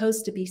 They're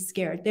supposed to be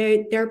scared.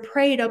 They're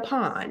preyed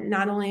upon.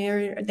 Not only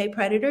are they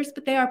predators,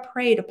 but they are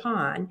preyed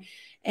upon.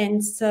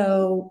 And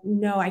so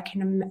no, I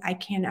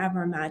can't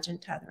ever imagine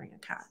tethering a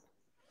cat.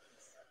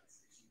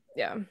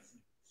 Yeah.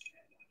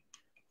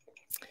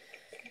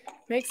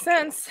 Makes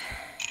sense.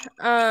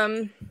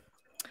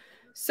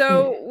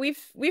 So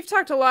we've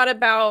talked a lot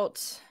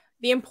about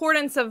the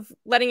importance of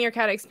letting your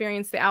cat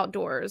experience the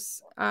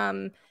outdoors.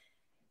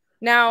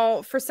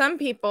 Now, for some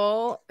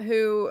people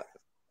who,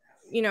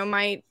 you know,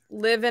 might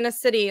live in a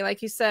city,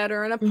 like you said,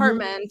 or an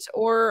apartment,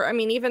 or I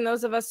mean, even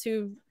those of us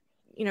who,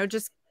 you know,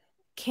 just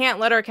can't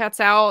let our cats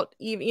out,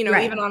 you know,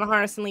 even on a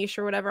harness and leash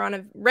or whatever on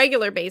a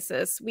regular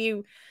basis,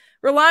 we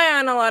rely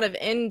on a lot of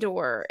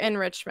indoor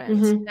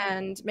enrichment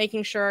and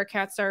making sure our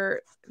cats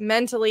are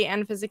mentally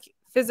and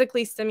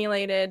physically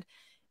stimulated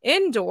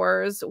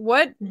indoors.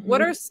 What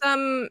are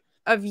some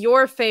of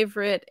your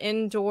favorite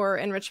indoor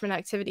enrichment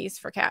activities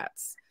for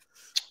cats?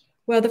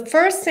 Well, the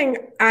first thing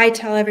I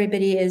tell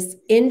everybody is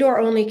indoor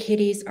only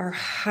kitties are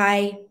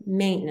high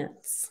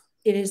maintenance.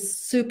 It is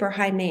super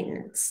high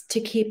maintenance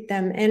to keep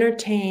them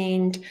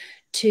entertained,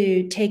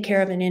 to take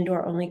care of an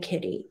indoor only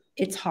kitty.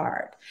 It's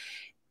hard.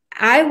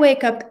 I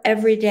wake up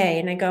every day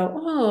and I go,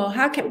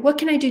 oh, what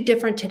can I do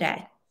different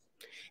today?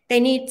 They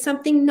need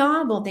something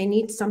novel. They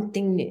need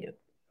something new.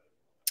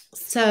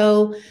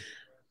 So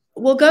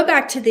we'll go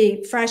back to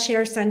the fresh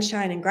air,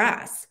 sunshine, and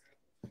grass.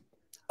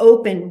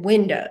 Open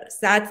windows.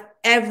 That's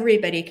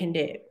everybody can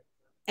do.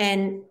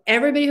 And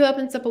everybody who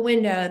opens up a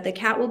window, the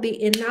cat will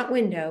be in that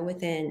window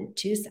within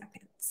 2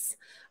 seconds.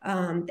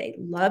 They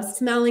love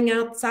smelling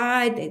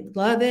outside. They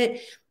love it.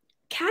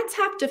 Cats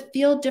have to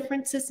feel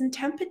differences in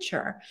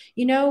temperature.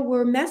 You know,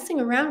 we're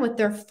messing around with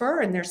their fur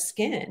and their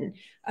skin.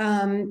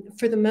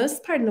 For the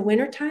most part, in the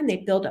wintertime, they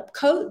build up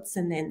coats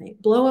and then they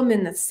blow them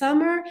in the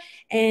summer.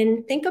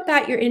 And think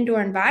about your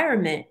indoor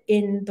environment.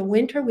 In the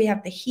winter, we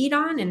have the heat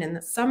on, and in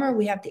the summer,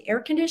 we have the air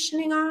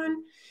conditioning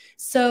on.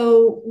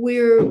 So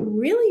we're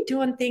really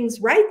doing things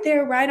right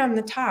there, right on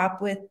the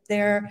top with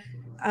their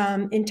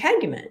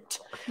integument.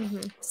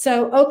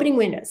 So opening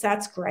windows,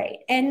 that's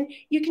great. And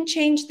you can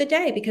change the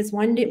day, because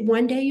one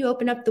day you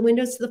open up the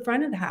windows to the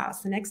front of the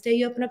house. The next day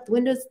you open up the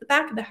windows to the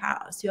back of the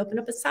house. You open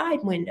up a side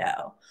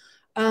window.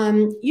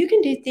 You can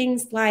do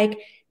things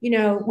like, you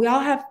know, we all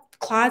have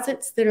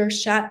closets that are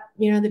shut.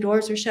 You know, the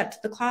doors are shut to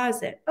the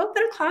closet.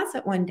 Open a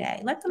closet one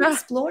day. Let them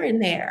explore in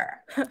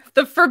there.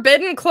 The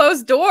forbidden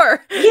closed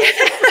door.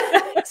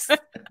 Yes.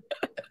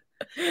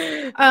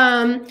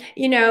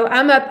 You know,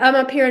 I'm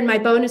up here in my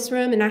bonus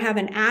room, and I have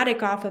an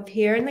attic off of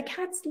here, and the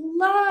cats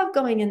love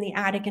going in the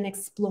attic and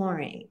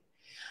exploring.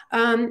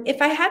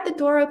 If I had the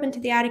door open to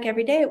the attic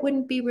every day, it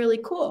wouldn't be really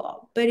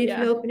cool. But if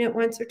you open it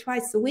once or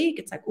twice a week,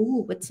 it's like,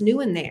 ooh, what's new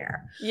in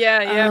there?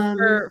 Yeah.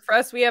 For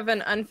us, we have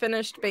an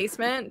unfinished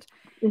basement,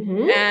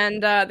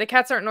 and the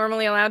cats aren't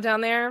normally allowed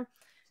down there.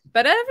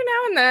 But every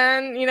now and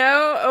then, you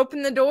know,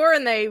 open the door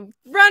and they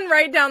run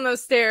right down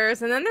those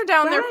stairs, and then they're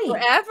down there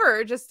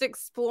forever, just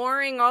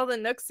exploring all the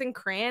nooks and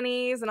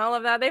crannies and all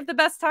of that. They have the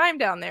best time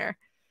down there.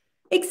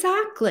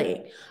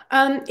 Exactly.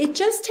 It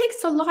just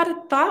takes a lot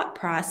of thought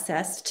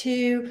process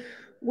to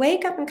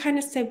wake up and kind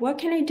of say, what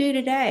can I do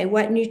today?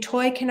 What new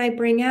toy can I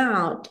bring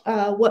out?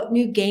 What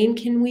new game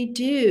can we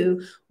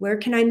do? Where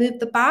can I move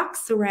the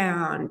box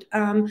around?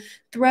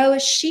 Throw a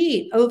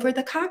sheet over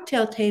the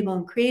cocktail table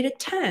and create a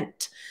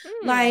tent.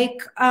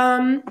 Like,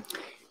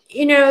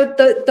 you know,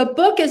 the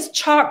book is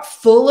chock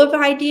full of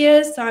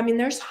ideas. So, I mean,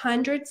 there's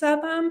hundreds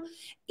of them.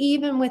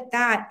 Even with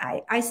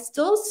that, I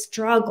still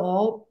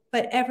struggle,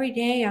 but every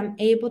day I'm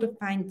able to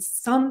find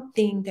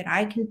something that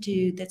I can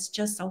do that's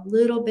just a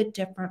little bit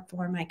different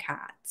for my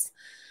cats.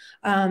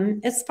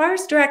 As far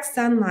as direct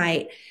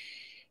sunlight,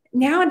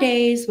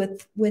 nowadays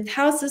with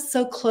houses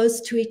so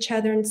close to each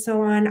other and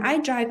so on, I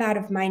drive out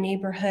of my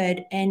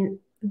neighborhood, and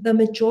the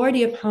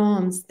majority of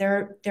homes,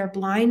 their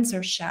blinds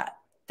are shut.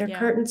 Their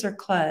curtains are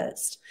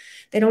closed.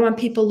 They don't want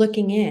people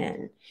looking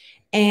in.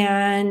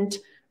 And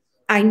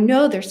I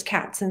know there's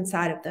cats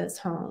inside of those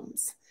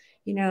homes.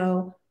 You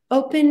know,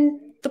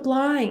 open the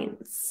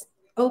blinds,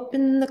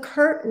 open the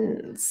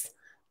curtains,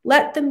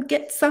 let them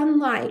get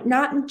sunlight,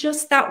 not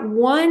just that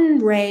one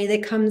ray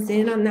that comes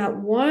in on that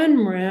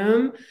one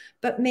room,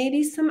 but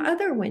maybe some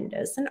other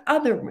windows and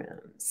other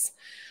rooms.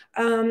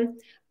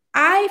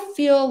 I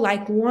feel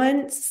like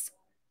once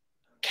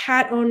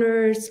cat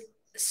owners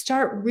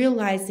start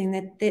realizing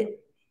that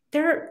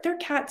their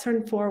cats are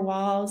in four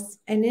walls,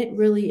 and it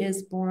really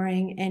is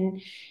boring,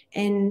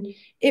 and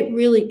it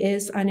really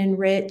is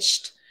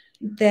unenriched,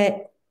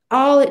 that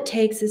all it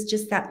takes is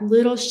just that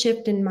little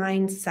shift in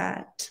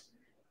mindset,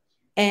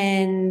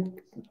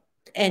 and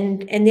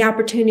the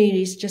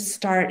opportunities just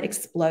start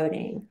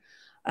exploding.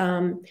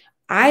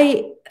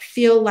 I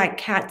feel like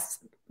cats,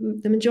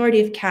 the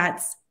majority of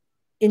cats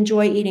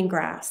enjoy eating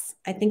grass.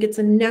 I think it's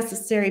a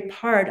necessary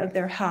part of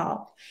their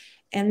health.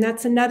 And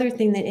that's another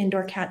thing that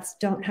indoor cats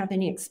don't have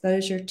any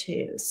exposure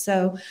to.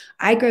 So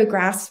I grow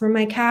grass for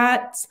my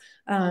cats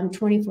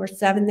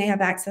 24/7. They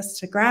have access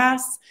to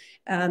grass.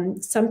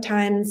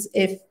 Sometimes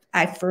if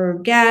I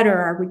forget or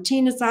our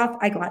routine is off,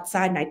 I go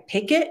outside and I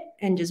pick it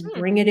and just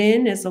bring it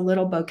in as a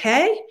little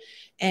bouquet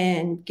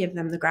and give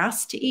them the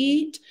grass to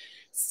eat.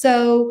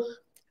 So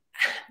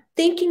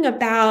thinking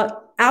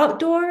about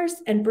outdoors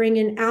and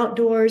bringing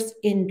outdoors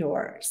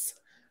indoors.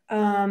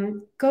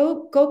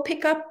 Go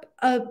pick up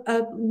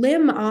a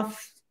limb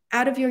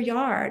out of your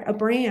yard, a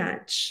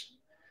branch,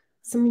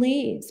 some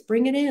leaves,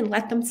 bring it in,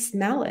 let them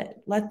smell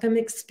it, let them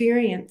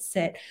experience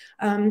it.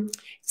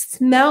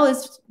 Smell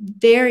is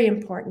very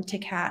important to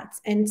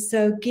cats. And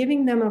so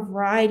giving them a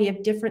variety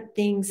of different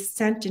things,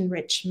 scent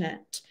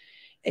enrichment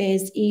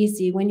is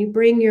easy. When you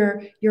bring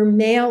your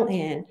mail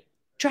in,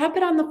 drop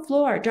it on the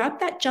floor, drop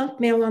that junk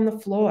mail on the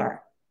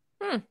floor.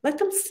 Let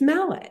them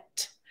smell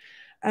it.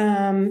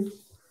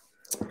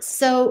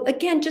 So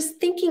again, just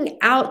thinking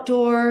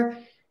outdoor,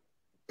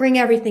 bring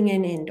everything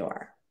in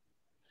indoor.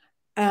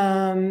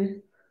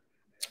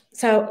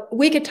 So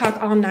we could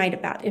talk all night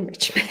about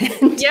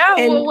enrichment. Yeah,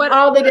 and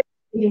all the different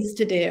things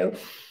to do.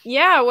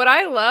 Yeah, what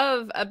I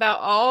love about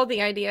all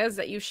the ideas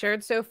that you've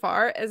shared so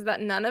far is that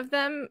none of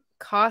them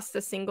cost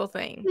a single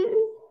thing.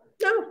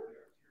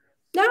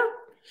 No.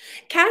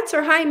 Cats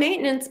are high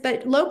maintenance,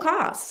 but low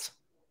cost.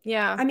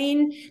 Yeah. I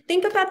mean,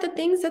 think about the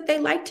things that they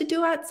like to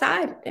do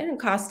outside. It didn't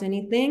cost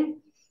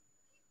anything.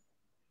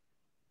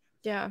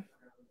 Yeah.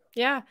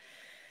 Yeah.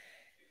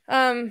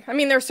 I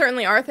mean, there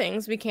certainly are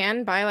things we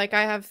can buy. Like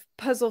I have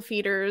puzzle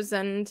feeders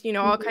and,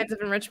 all kinds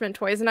of enrichment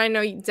toys. And I know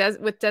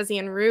with Desi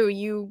and Rue,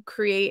 you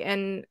create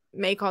and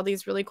make all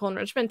these really cool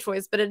enrichment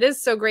toys. But it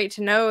is so great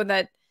to know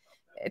that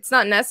it's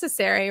not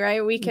necessary,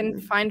 right? We can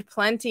find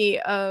plenty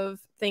of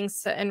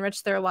things to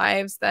enrich their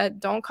lives that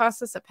don't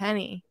cost us a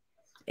penny.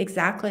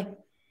 Exactly.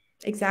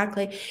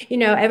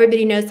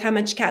 Everybody knows how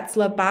much cats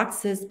love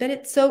boxes, but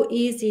it's so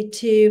easy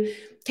to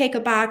take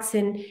a box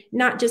and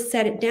not just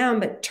set it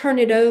down, but turn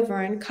it over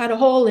and cut a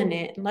hole in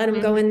it and let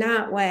them go in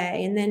that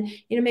way. And then,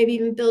 maybe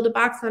even build a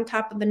box on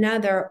top of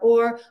another,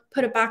 or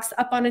put a box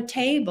up on a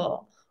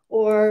table,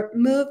 or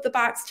move the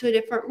box to a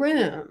different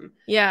room.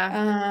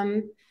 Yeah.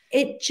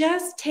 It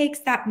just takes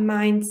that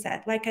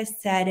mindset. Like I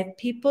said, if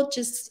people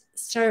just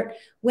start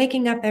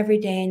waking up every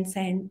day and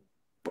saying,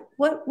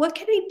 what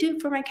can I do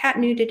for my cat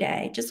new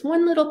today? Just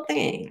one little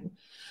thing.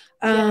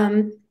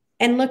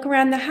 And look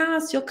around the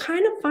house, you'll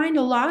kind of find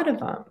a lot of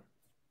them.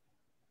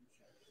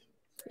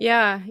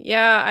 Yeah.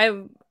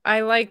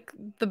 I like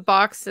the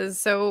boxes.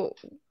 So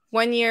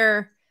one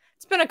year,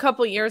 it's been a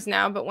couple years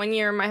now, but one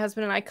year my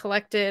husband and I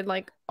collected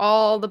like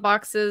all the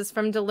boxes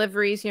from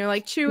deliveries,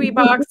 like Chewy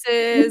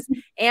boxes,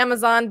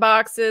 Amazon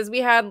boxes. We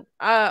had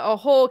a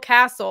whole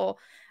castle.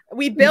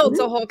 We built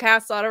a whole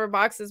castle out of our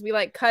boxes. We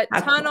like cut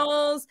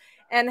tunnels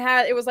and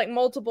it was like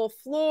multiple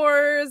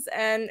floors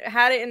and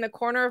had it in the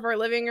corner of our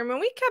living room. And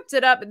we kept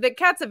it up. The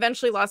cats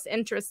eventually lost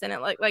interest in it.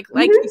 Like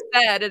you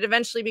said, it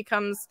eventually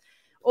becomes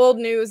old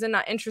news and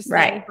not interesting.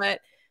 Right.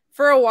 But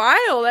for a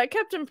while, that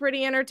kept them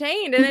pretty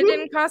entertained, and it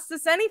didn't cost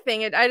us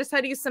anything. I just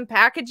had to use some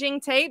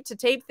packaging tape to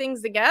tape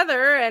things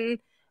together, and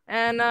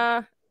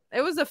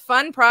it was a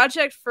fun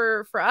project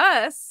for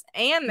us,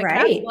 and the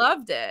cats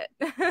loved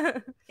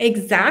it.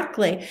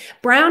 Exactly.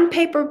 Brown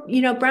paper,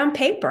 brown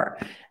paper.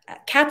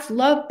 Cats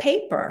love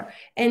paper.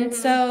 And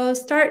so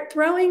start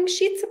throwing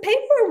sheets of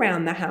paper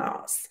around the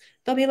house.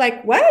 They'll be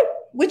like,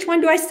 what? Which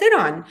one do I sit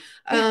on?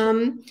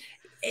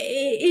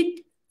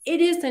 It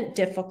isn't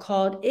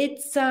difficult.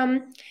 It's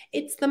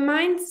the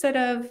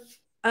mindset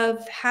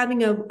of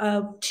having a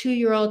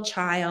 2-year-old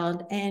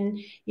child, and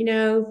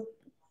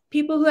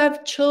people who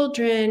have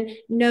children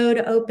know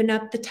to open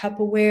up the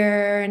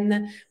Tupperware and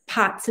the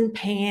pots and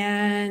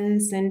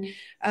pans, and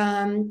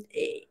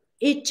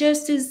it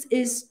just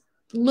is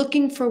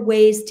looking for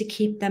ways to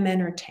keep them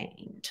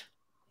entertained.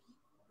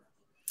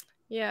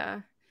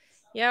 Yeah.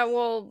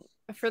 Well,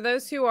 for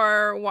those who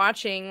are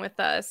watching with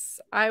us,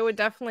 I would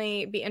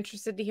definitely be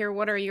interested to hear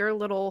what are your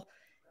little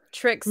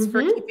tricks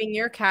for keeping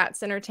your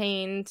cats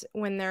entertained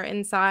when they're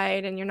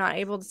inside and you're not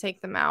able to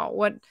take them out.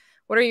 What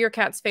are your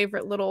cat's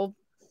favorite little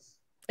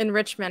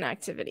enrichment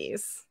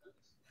activities?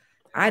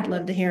 I'd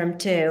love to hear them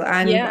too.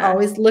 I'm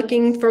always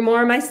looking for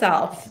more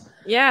myself.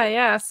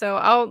 Yeah. So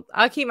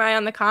I'll keep my eye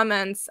on the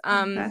comments.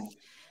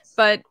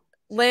 But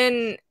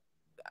Lynn,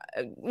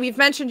 we've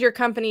mentioned your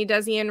company,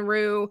 Desi and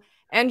Rue,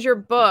 and your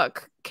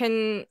book.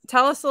 Can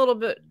tell us a little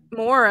bit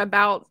more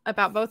about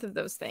both of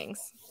those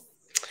things.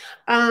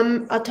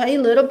 I'll tell you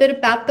a little bit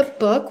about the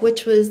book,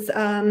 which was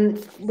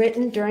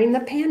written during the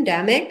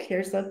pandemic.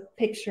 Here's a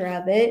picture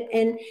of it.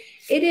 And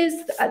it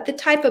is the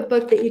type of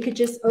book that you could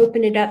just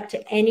open it up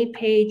to any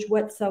page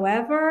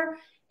whatsoever.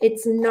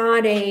 It's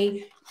not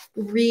a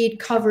read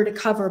cover to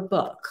cover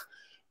book.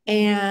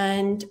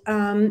 And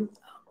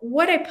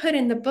what I put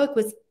in the book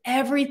was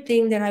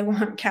everything that I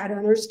want cat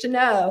owners to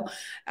know.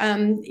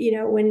 You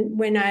know,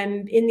 when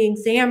I'm in the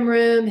exam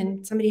room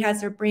and somebody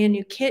has their brand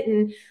new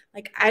kitten,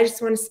 like I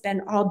just want to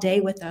spend all day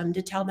with them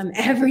to tell them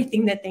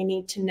everything that they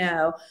need to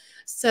know.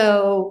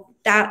 So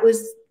that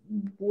was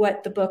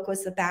what the book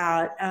was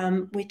about.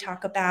 We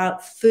talk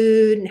about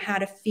food and how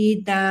to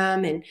feed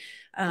them, and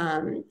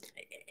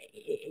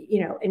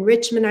you know,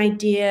 enrichment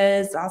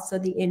ideas, also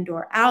the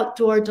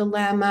indoor-outdoor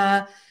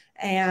dilemma,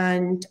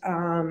 and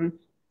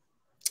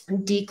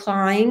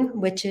declawing,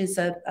 which is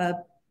a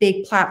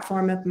big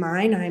platform of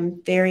mine.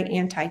 I'm very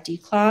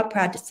anti-declaw.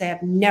 Proud to say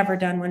I've never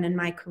done one in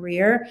my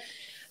career.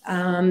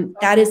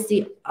 That is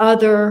the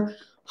other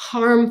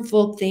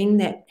harmful thing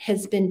that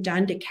has been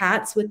done to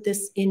cats with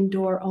this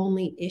indoor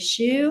only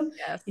issue.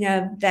 Yes. You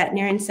know,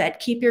 veterinarian said,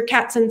 keep your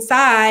cats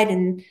inside.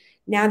 And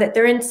now that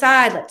they're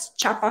inside, let's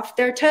chop off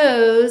their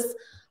toes.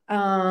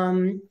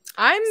 I'm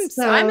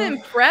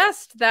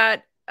impressed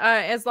that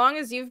as long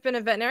as you've been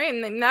a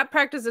veterinarian, and that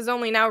practice is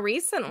only now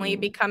recently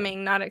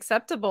becoming not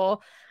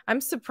acceptable.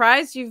 I'm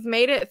surprised you've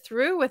made it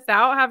through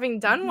without having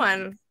done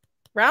one.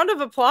 Round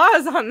of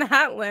applause on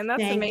that, Lynn.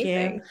 That's amazing.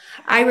 Thank you.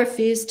 I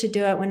refused to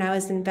do it when I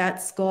was in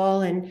vet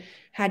school and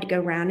had to go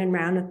round and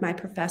round with my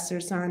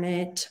professors on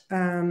it.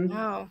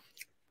 Wow.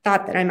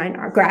 Thought that I might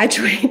not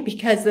graduate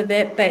because of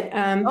it, but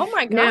oh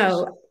my gosh.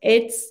 No,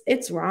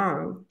 it's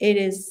wrong. It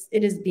is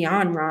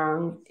beyond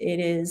wrong.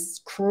 It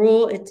is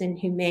cruel. It's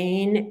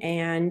inhumane,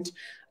 and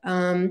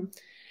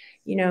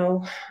you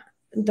know,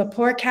 the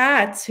poor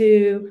cats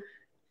who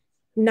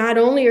not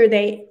only are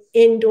they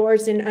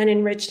indoors in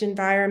unenriched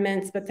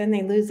environments, but then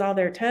they lose all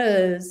their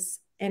toes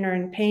and are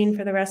in pain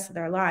for the rest of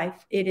their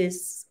life. It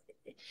is,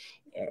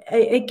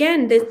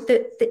 again,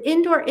 the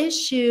indoor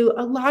issue.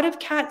 A lot of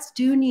cats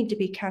do need to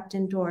be kept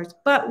indoors,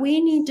 but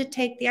we need to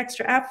take the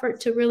extra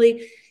effort to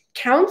really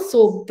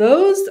counsel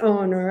those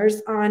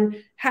owners on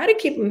how to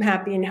keep them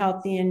happy and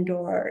healthy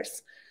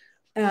indoors.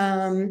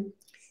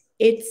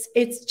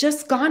 It's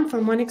just gone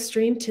from one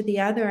extreme to the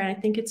other, and I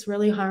think it's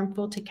really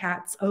harmful to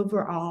cats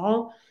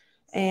overall.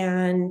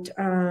 And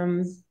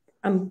I'm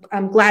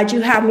glad you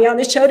have me on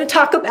the show to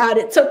talk about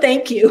it. So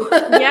thank you.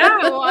 Yeah,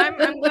 well,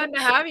 I'm glad to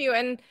have you.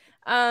 And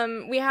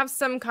we have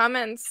some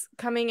comments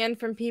coming in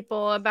from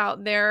people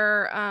about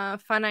their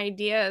fun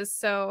ideas.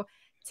 So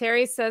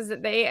Terry says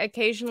that they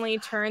occasionally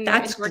turn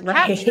their indoor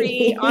cat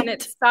tree on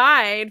its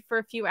side for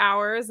a few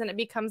hours, and it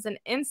becomes an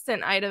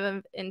instant item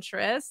of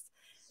interest.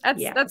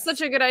 That's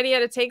such a good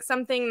idea, to take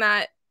something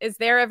that is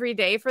there every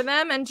day for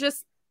them and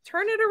just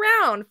turn it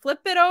around, flip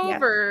it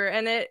over,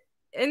 and it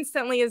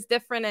instantly is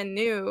different and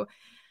new.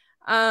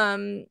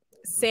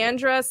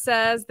 Sandra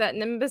says that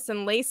Nimbus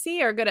and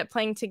Lacey are good at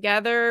playing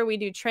together. We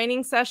do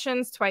training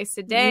sessions twice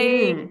a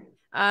day.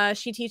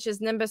 She teaches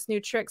Nimbus new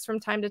tricks from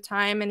time to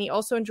time, and he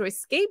also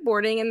enjoys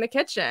skateboarding in the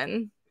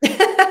kitchen.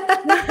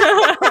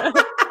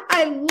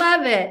 I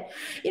love it.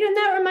 You know,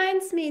 that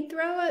reminds me,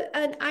 throw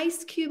an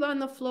ice cube on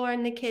the floor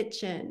in the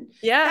kitchen.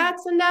 Yeah.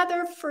 That's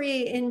another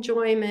free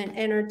enjoyment,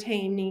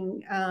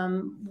 entertaining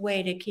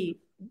way to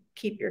keep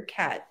your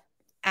cat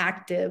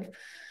active.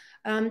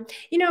 You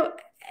know,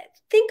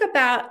 think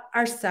about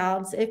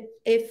ourselves.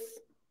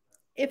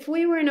 If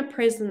we were in a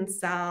prison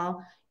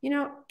cell, you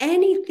know,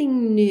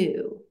 anything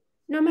new,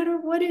 no matter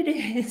what it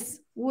is,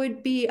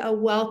 would be a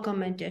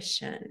welcome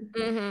addition.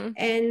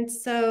 And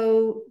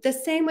so the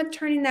same with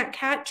turning that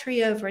cat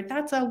tree over.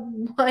 That's a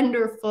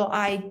wonderful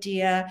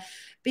idea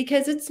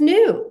because it's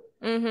new.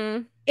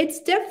 It's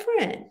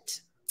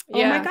different.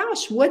 Oh my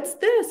gosh, what's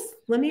this?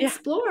 Let me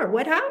explore.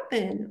 What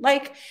happened?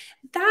 Like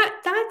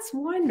that's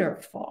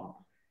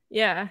wonderful.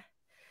 Yeah.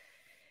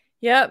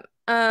 Yep.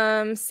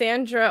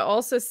 Sandra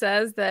also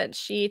says that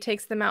she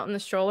takes them out in the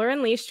stroller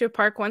and leash to a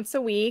park once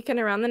a week and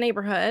around the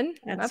neighborhood.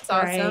 That's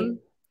awesome.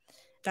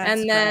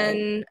 And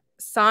then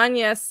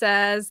Sonia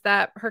says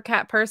that her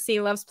cat Percy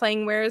loves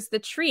playing Where's the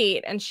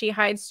Treat, and she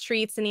hides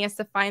treats and he has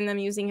to find them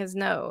using his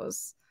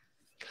nose.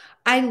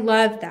 I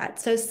love that.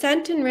 So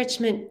scent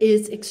enrichment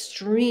is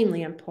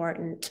extremely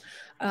important.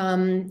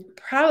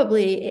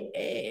 Probably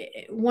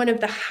one of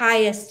the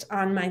highest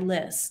on my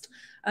list.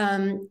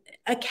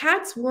 A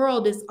cat's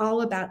world is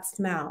all about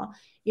smell.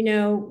 You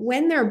know,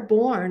 when they're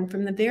born,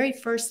 from the very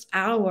first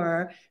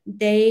hour,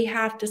 they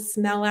have to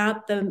smell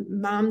out the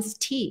mom's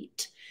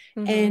teat.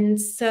 And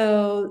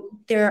so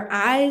their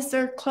eyes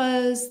are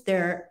closed,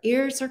 their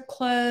ears are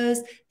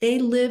closed. They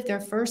live their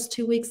first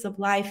 2 weeks of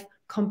life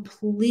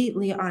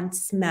completely on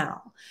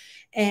smell.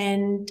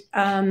 And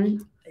too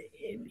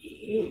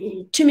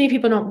many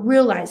people don't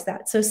realize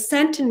that. So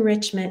scent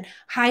enrichment,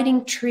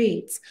 hiding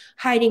treats,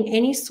 hiding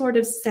any sort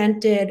of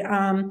scented,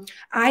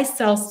 I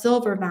sell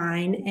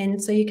Silvervine.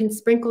 And so you can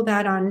sprinkle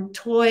that on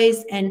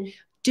toys and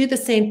do the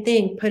same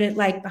thing. Put it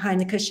like behind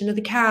the cushion of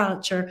the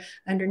couch or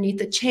underneath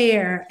the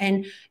chair,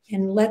 and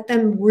let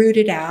them root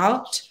it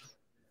out.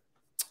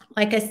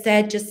 Like I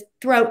said, just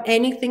throw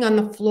anything on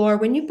the floor.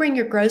 When you bring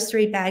your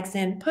grocery bags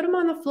in, put them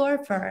on the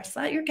floor first.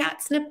 Let your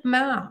cat sniff them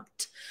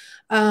out.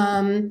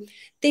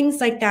 Things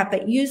like that.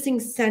 But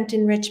using scent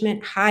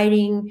enrichment,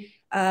 hiding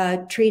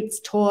treats,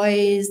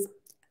 toys,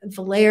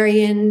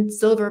 valerian,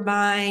 silver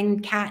vine,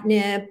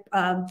 catnip,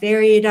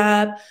 vary it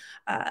up.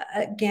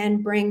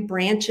 Again, bring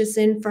branches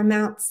in from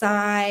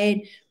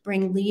outside,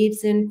 bring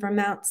leaves in from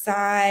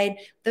outside.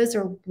 Those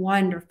are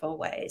wonderful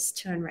ways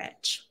to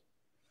enrich.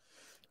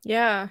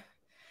 Yeah.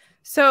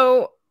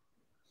 So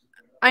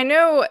I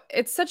know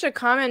it's such a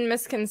common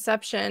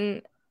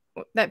misconception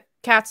that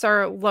cats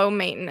are low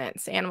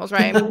maintenance animals,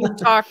 right? I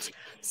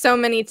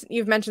mean,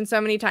 you've mentioned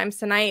so many times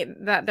tonight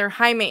that they're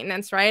high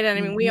maintenance, right? And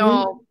I mean, we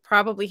all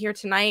probably here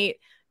tonight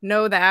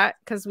know that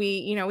because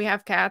we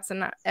have cats,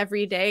 and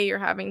every day you're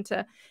having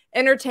to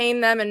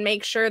entertain them and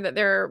make sure that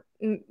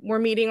we're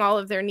meeting all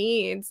of their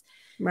needs.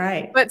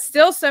 Right. But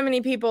still, so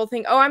many people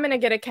think, oh, I'm going to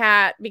get a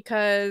cat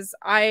because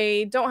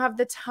I don't have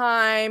the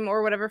time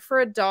or whatever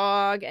for a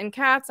dog. And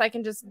cats, I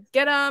can just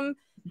get them,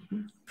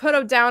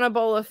 put down a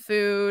bowl of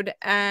food,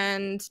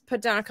 and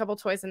put down a couple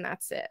toys, and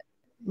that's it.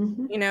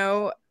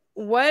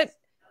 What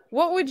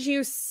would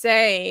you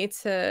say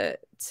to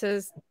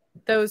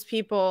those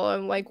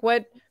people? Like,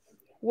 what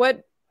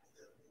would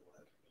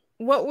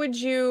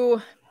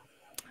you?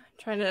 I'm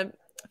trying to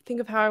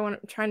think of how I'm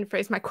trying to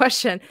phrase my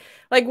question.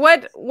 Like,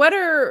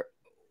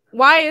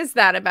 why is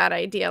that a bad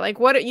idea? Like,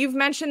 what you've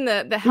mentioned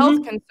the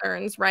health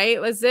concerns, right?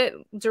 Is it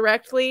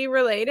directly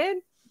related?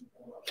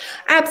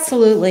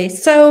 Absolutely.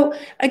 So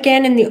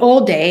again, in the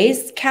old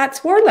days,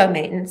 cats were low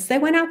maintenance. They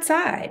went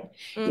outside.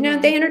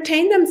 They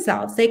entertained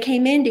themselves. They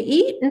came in to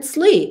eat and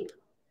sleep.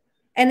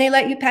 And they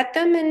let you pet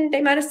them, and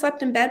they might have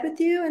slept in bed with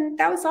you, and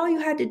that was all you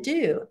had to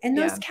do. And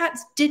those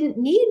cats didn't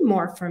need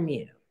more from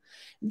you.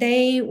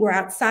 They were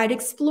outside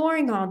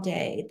exploring all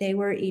day. They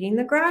were eating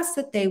the grass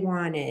that they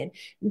wanted.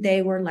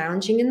 They were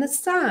lounging in the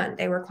sun.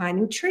 They were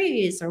climbing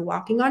trees or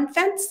walking on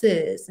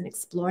fences and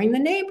exploring the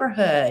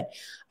neighborhood.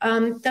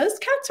 Those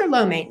cats are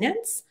low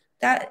maintenance.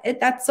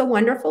 That's a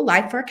wonderful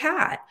life for a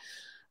cat.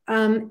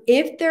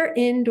 If they're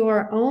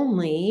indoor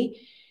only,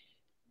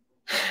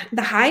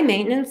 the high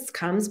maintenance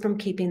comes from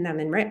keeping them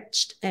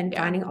enriched and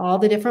finding all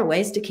the different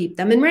ways to keep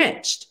them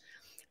enriched.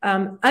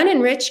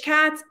 Unenriched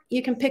cats,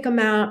 you can pick them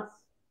out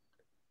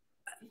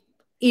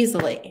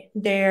easily.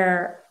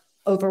 They're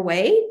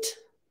overweight.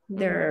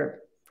 They're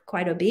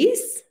quite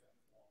obese.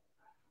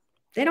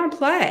 They don't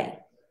play.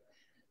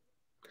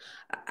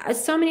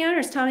 So many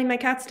owners tell me my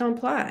cats don't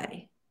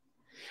play.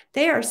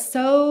 They are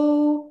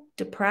so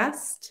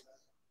depressed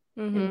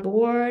and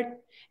bored.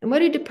 And what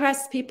do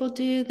depressed people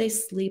do? They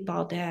sleep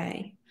all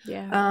day. We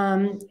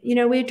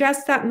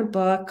address that in the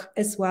book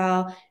as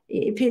well.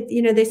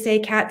 They say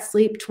cats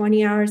sleep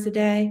 20 hours a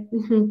day.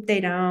 They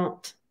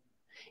don't.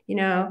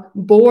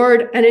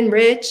 Bored and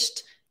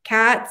enriched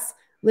cats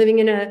living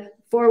in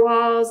four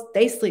walls,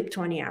 they sleep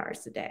 20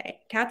 hours a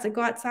day. Cats that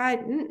go outside,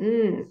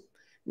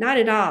 not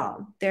at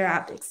all. They're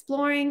out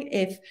exploring.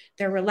 If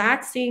they're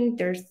relaxing,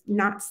 they're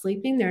not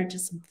sleeping. They're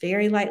just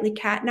very lightly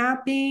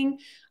catnapping.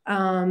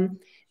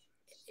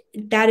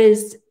 That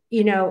is,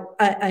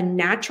 a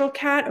natural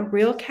cat, a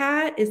real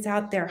cat is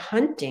out there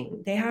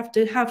hunting. They have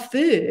to have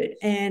food,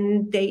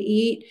 and they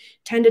eat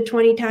 10 to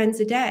 20 times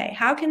a day.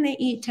 How can they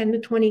eat 10 to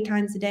 20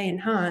 times a day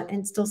and hunt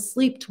and still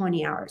sleep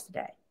 20 hours a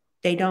day?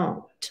 They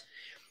don't.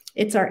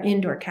 It's our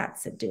indoor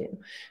cats that do.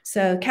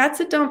 So cats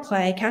that don't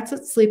play, cats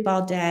that sleep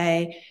all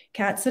day,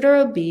 cats that are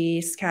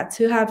obese, cats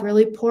who have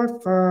really poor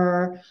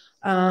fur,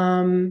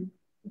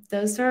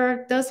 those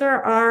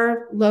are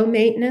our low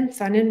maintenance,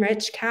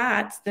 unenriched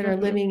cats that are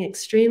living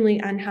extremely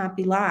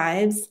unhappy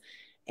lives.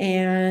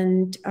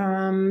 And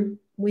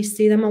we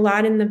see them a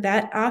lot in the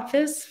vet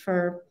office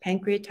for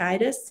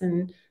pancreatitis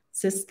and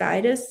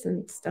cystitis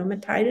and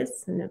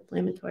stomatitis and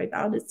inflammatory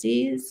bowel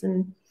disease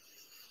and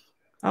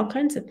all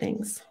kinds of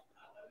things.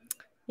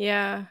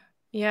 Yeah.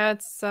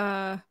 It's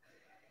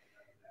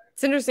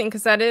interesting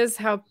because that is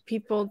how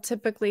people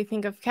typically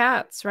think of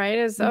cats,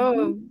 right?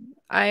 Oh,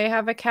 I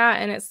have a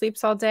cat and it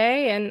sleeps all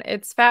day and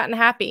it's fat and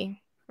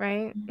happy,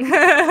 right?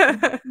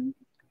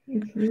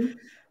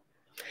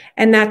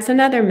 And that's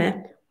another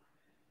myth.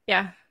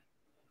 Yeah.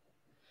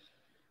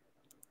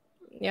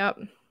 Yep.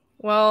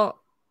 Well,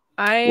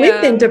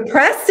 we've been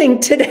depressing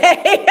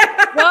today.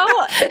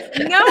 Well,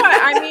 no,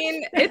 I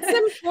mean, it's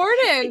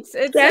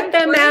important. Get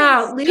them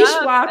out, leash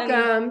walk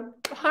them,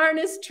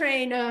 harness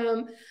train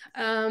them.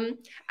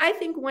 I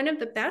think one of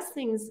the best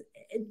things,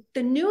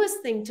 the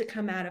newest thing to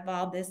come out of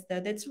all this, though,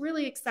 that's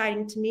really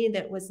exciting to me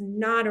that was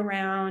not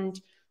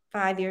around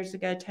 5 years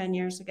ago, 10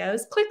 years ago,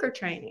 is clicker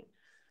training.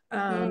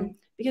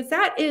 Because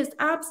that is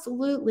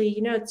absolutely,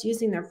 it's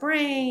using their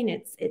brain,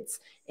 it's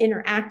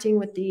interacting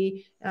with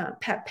the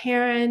pet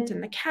parent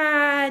and the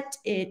cat,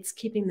 it's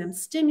keeping them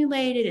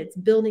stimulated, it's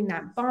building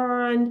that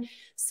bond.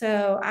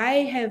 So I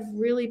have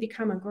really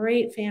become a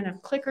great fan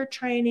of clicker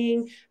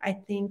training. I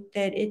think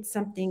that it's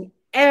something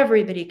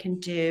everybody can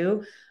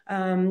do.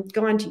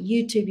 Go onto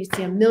YouTube, you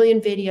see a million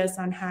videos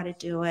on how to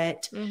do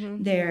it.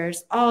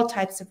 There's all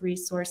types of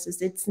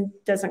resources. It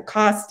doesn't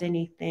cost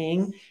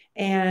anything.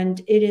 And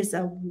it is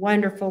a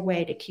wonderful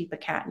way to keep a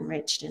cat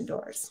enriched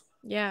indoors.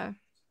 Yeah.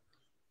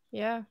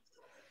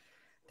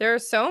 There are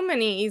so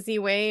many easy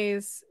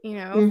ways,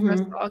 for us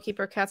to all keep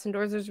our cats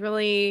indoors. There's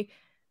really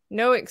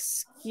no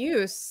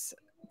excuse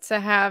to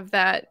have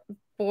that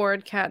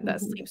bored cat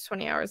that sleeps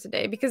 20 hours a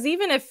day. Because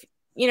even if,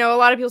 you know, a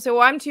lot of people say,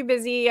 well, I'm too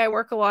busy, I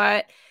work a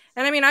lot.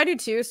 And I mean, I do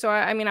too. So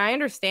I mean, I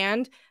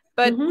understand.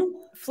 But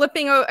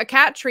flipping a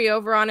cat tree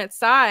over on its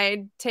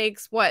side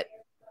takes what?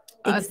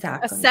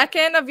 A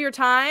second of your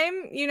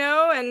time, you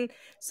know? And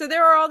so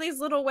there are all these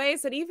little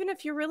ways that even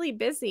if you're really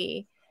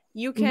busy,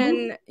 you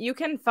can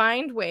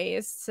find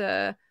ways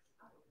to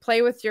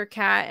play with your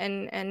cat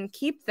and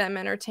keep them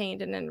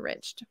entertained and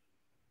enriched.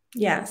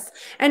 Yes.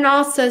 And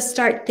also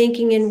start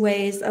thinking in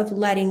ways of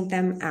letting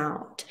them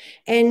out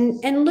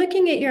and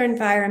looking at your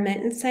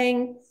environment and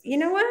saying, you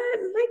know what,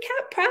 my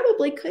cat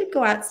probably could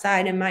go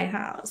outside in my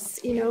house,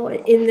 you know,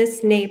 in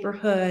this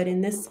neighborhood, in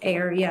this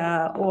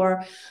area,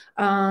 or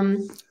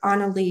on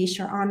a leash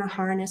or on a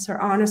harness or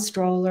on a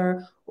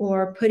stroller,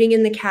 or putting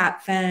in the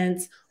cat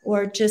fence,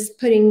 or just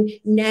putting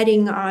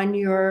netting on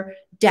your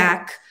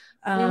deck,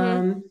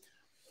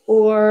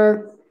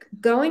 or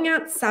going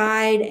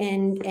outside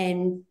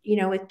and you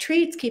know, with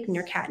treats, keeping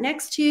your cat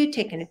next to you,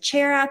 taking a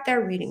chair out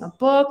there, reading a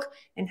book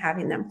and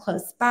having them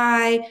close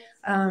by.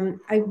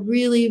 I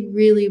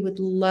really would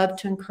love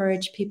to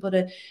encourage people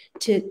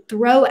to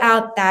throw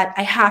out that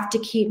I have to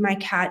keep my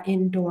cat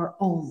indoor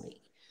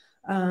only.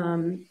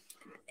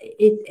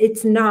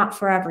 It's not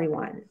for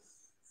everyone.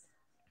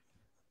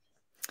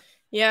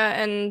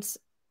 Yeah, and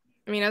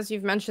I mean, as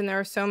you've mentioned, there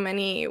are so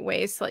many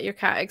ways to let your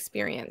cat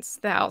experience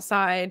the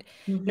outside,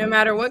 no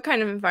matter what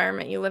kind of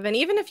environment you live in.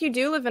 Even if you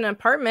do live in an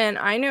apartment,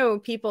 I know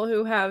people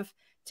who have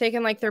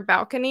taken like their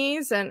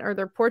balconies or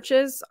their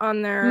porches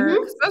on their,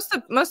 because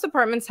most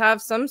apartments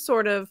have some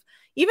sort of,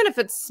 even if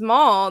it's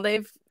small,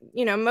 they've,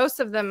 you know, most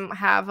of them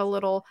have a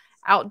little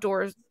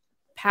outdoor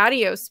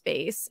patio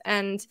space,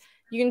 and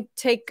you can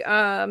take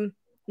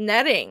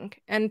netting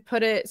and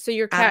put it so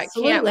your cat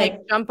can't like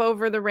jump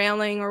over the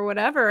railing or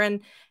whatever,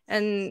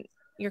 and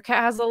your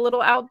cat has a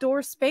little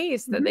outdoor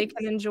space that they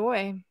can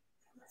enjoy.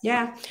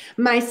 Yeah.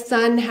 My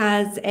son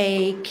has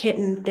a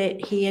kitten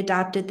that he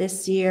adopted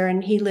this year,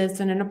 and he lives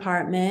in an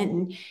apartment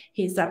and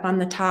he's up on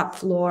the top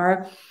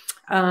floor.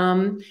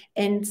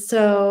 And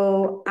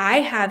so I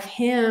have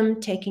him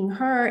taking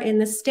her in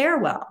the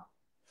stairwell.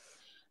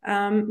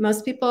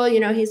 Most people, you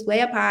know, he's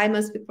way up high.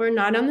 Most people are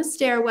not on the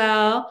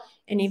stairwell.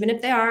 And even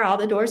if they are, all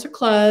the doors are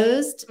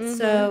closed.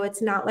 So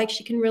it's not like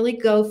she can really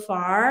go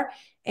far.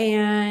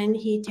 And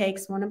he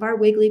takes one of our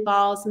wiggly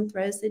balls and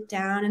throws it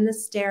down in the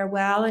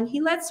stairwell, and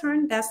he lets her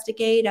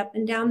investigate up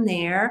and down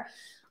there.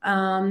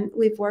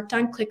 We've worked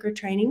on clicker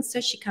training, so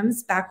she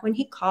comes back when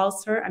he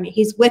calls her. I mean,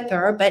 he's with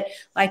her, but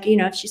like, you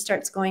know, if she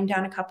starts going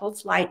down a couple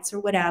of flights or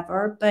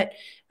whatever, but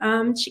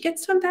she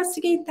gets to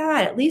investigate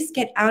that, at least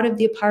get out of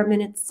the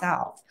apartment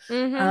itself,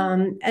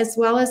 as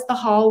well as the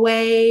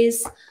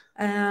hallways.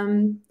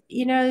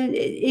 You know,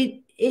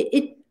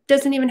 it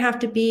doesn't even have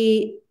to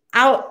be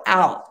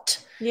out.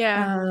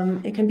 Yeah.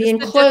 It can be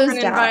just enclosed a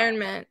different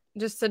environment,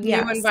 just a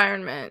new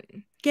environment.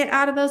 Get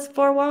out of those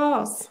four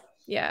walls.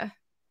 Yeah.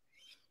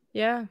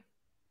 Yeah.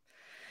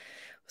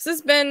 This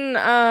has been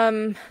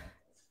a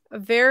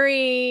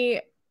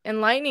very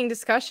enlightening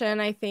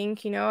discussion. I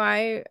think, you know,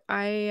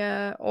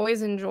 I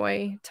always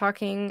enjoy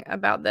talking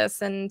about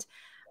this, and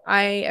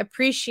I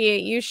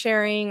appreciate you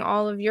sharing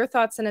all of your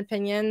thoughts and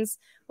opinions.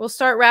 We'll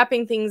start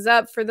wrapping things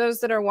up. For those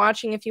that are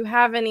watching, if you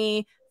have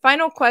any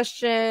final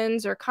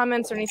questions or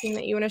comments or anything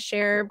that you want to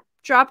share,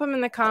 drop them in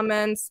the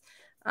comments,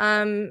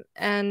 and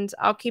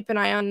I'll keep an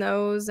eye on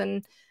those,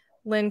 and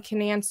Lynn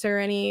can answer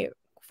any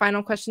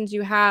final questions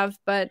you have.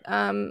 But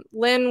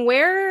Lynn,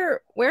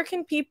 where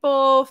can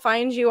people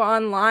find you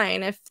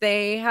online if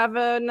they have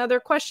another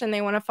question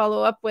they want to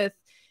follow up with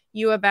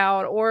you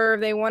about, or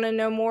they want to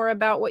know more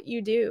about what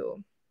you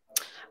do?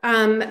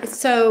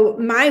 So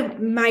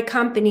my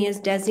company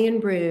is Desi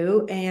and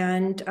Rue,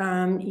 and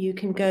you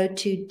can go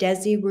to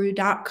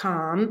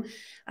desirue.com.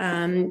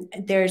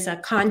 There's a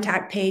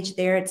contact page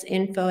there. It's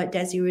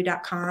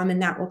info@desirue.com, and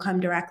that will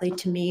come directly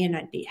to me, and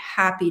I'd be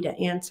happy to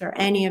answer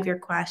any of your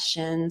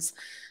questions.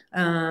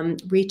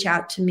 Reach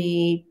out to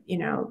me. You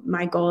know,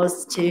 my goal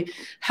is to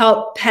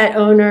help pet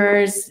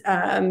owners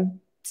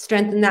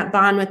strengthen that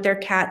bond with their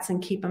cats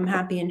and keep them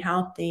happy and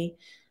healthy.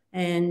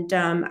 And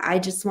I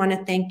just want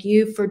to thank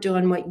you for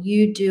doing what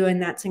you do,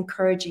 and that's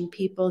encouraging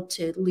people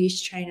to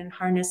leash train and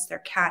harness their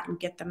cat and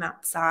get them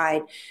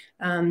outside.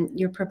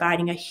 You're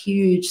providing a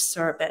huge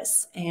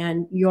service,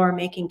 and you're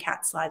making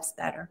cats' lives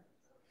better.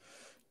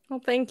 Well,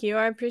 thank you.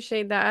 I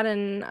appreciate that,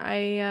 and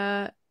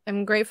I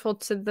am grateful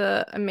to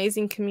the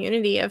amazing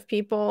community of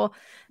people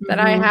that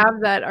I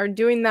have that are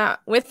doing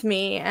that with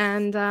me,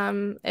 and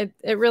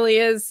it really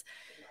is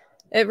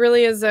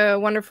a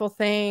wonderful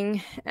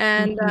thing.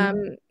 And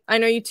I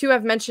know you two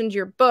have mentioned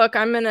your book.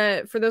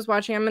 For those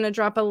watching, I'm gonna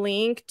drop a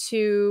link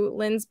to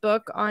Lynn's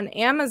book on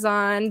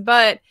Amazon,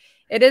 but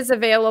it is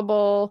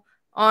available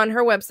on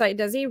her website,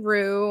 Desi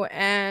Rue,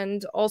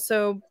 and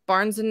also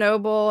Barnes and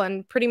Noble,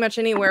 and pretty much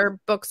anywhere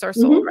books are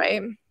sold,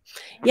 right?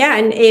 Yeah,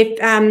 and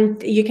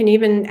if you can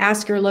even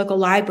ask your local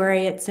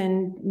library, it's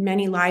in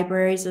many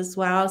libraries as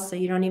well, so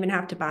you don't even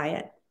have to buy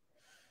it.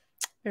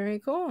 Very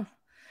cool.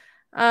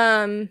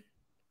 Well,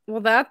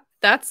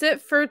 that's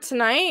it for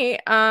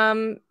tonight.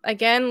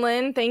 Again,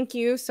 Lynn, thank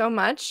you so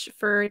much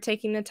for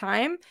taking the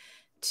time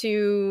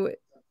to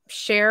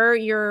share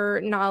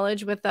your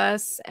knowledge with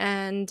us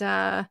and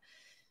just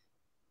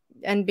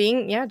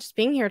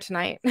being here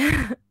tonight.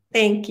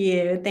 Thank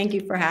you. Thank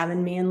you for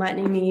having me and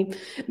letting me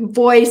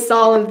voice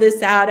all of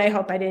this out. I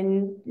hope I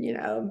didn't,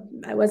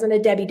 I wasn't a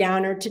Debbie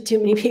Downer to too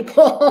many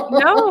people.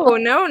 No,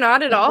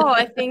 not at all.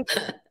 I think,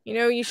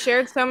 you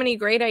shared so many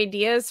great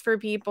ideas for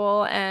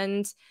people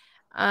and,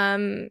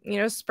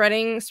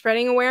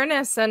 spreading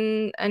awareness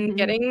and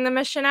getting the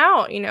mission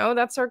out,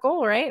 that's our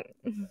goal, right?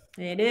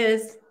 It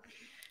is.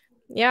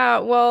 Yeah.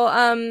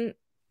 Well,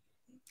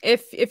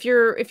 if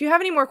you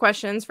have any more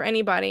questions for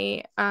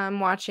anybody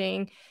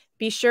watching,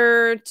 be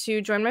sure to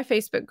join my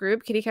Facebook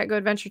group, Kitty Cat Go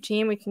Adventure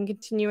Team. We can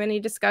continue any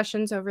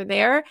discussions over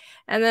there.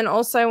 And then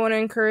also I want to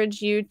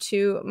encourage you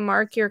to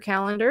mark your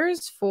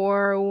calendars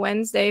for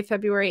Wednesday,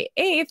 February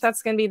 8th.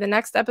 That's going to be the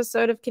next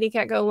episode of Kitty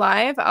Cat Go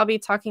Live. I'll be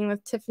talking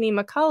with Tiffany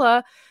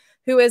McCullough,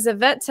 who is a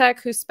vet tech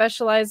who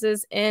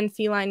specializes in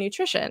feline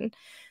nutrition.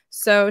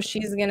 So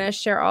she's going to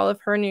share all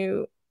of her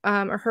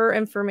her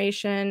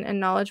information and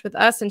knowledge with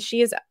us. And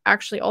she is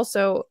actually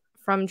also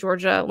from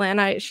Georgia,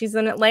 Atlanta. She's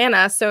in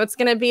Atlanta, so it's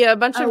going to be a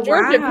bunch of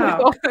Georgia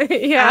people.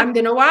 Yeah, I'm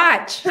going to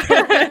watch.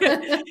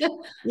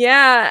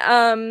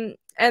 Yeah.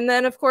 And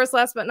then, of course,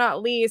 last but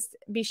not least,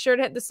 be sure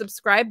to hit the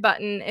subscribe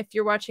button if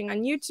you're watching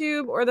on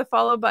YouTube, or the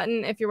follow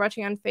button if you're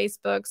watching on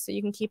Facebook, so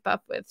you can keep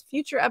up with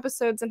future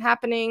episodes and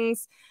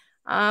happenings.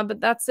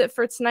 But that's it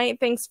for tonight.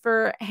 Thanks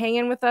for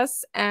hanging with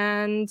us,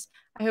 and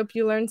I hope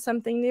you learned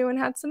something new and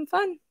had some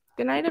fun.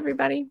 Good night,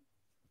 everybody.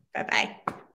 Bye-bye.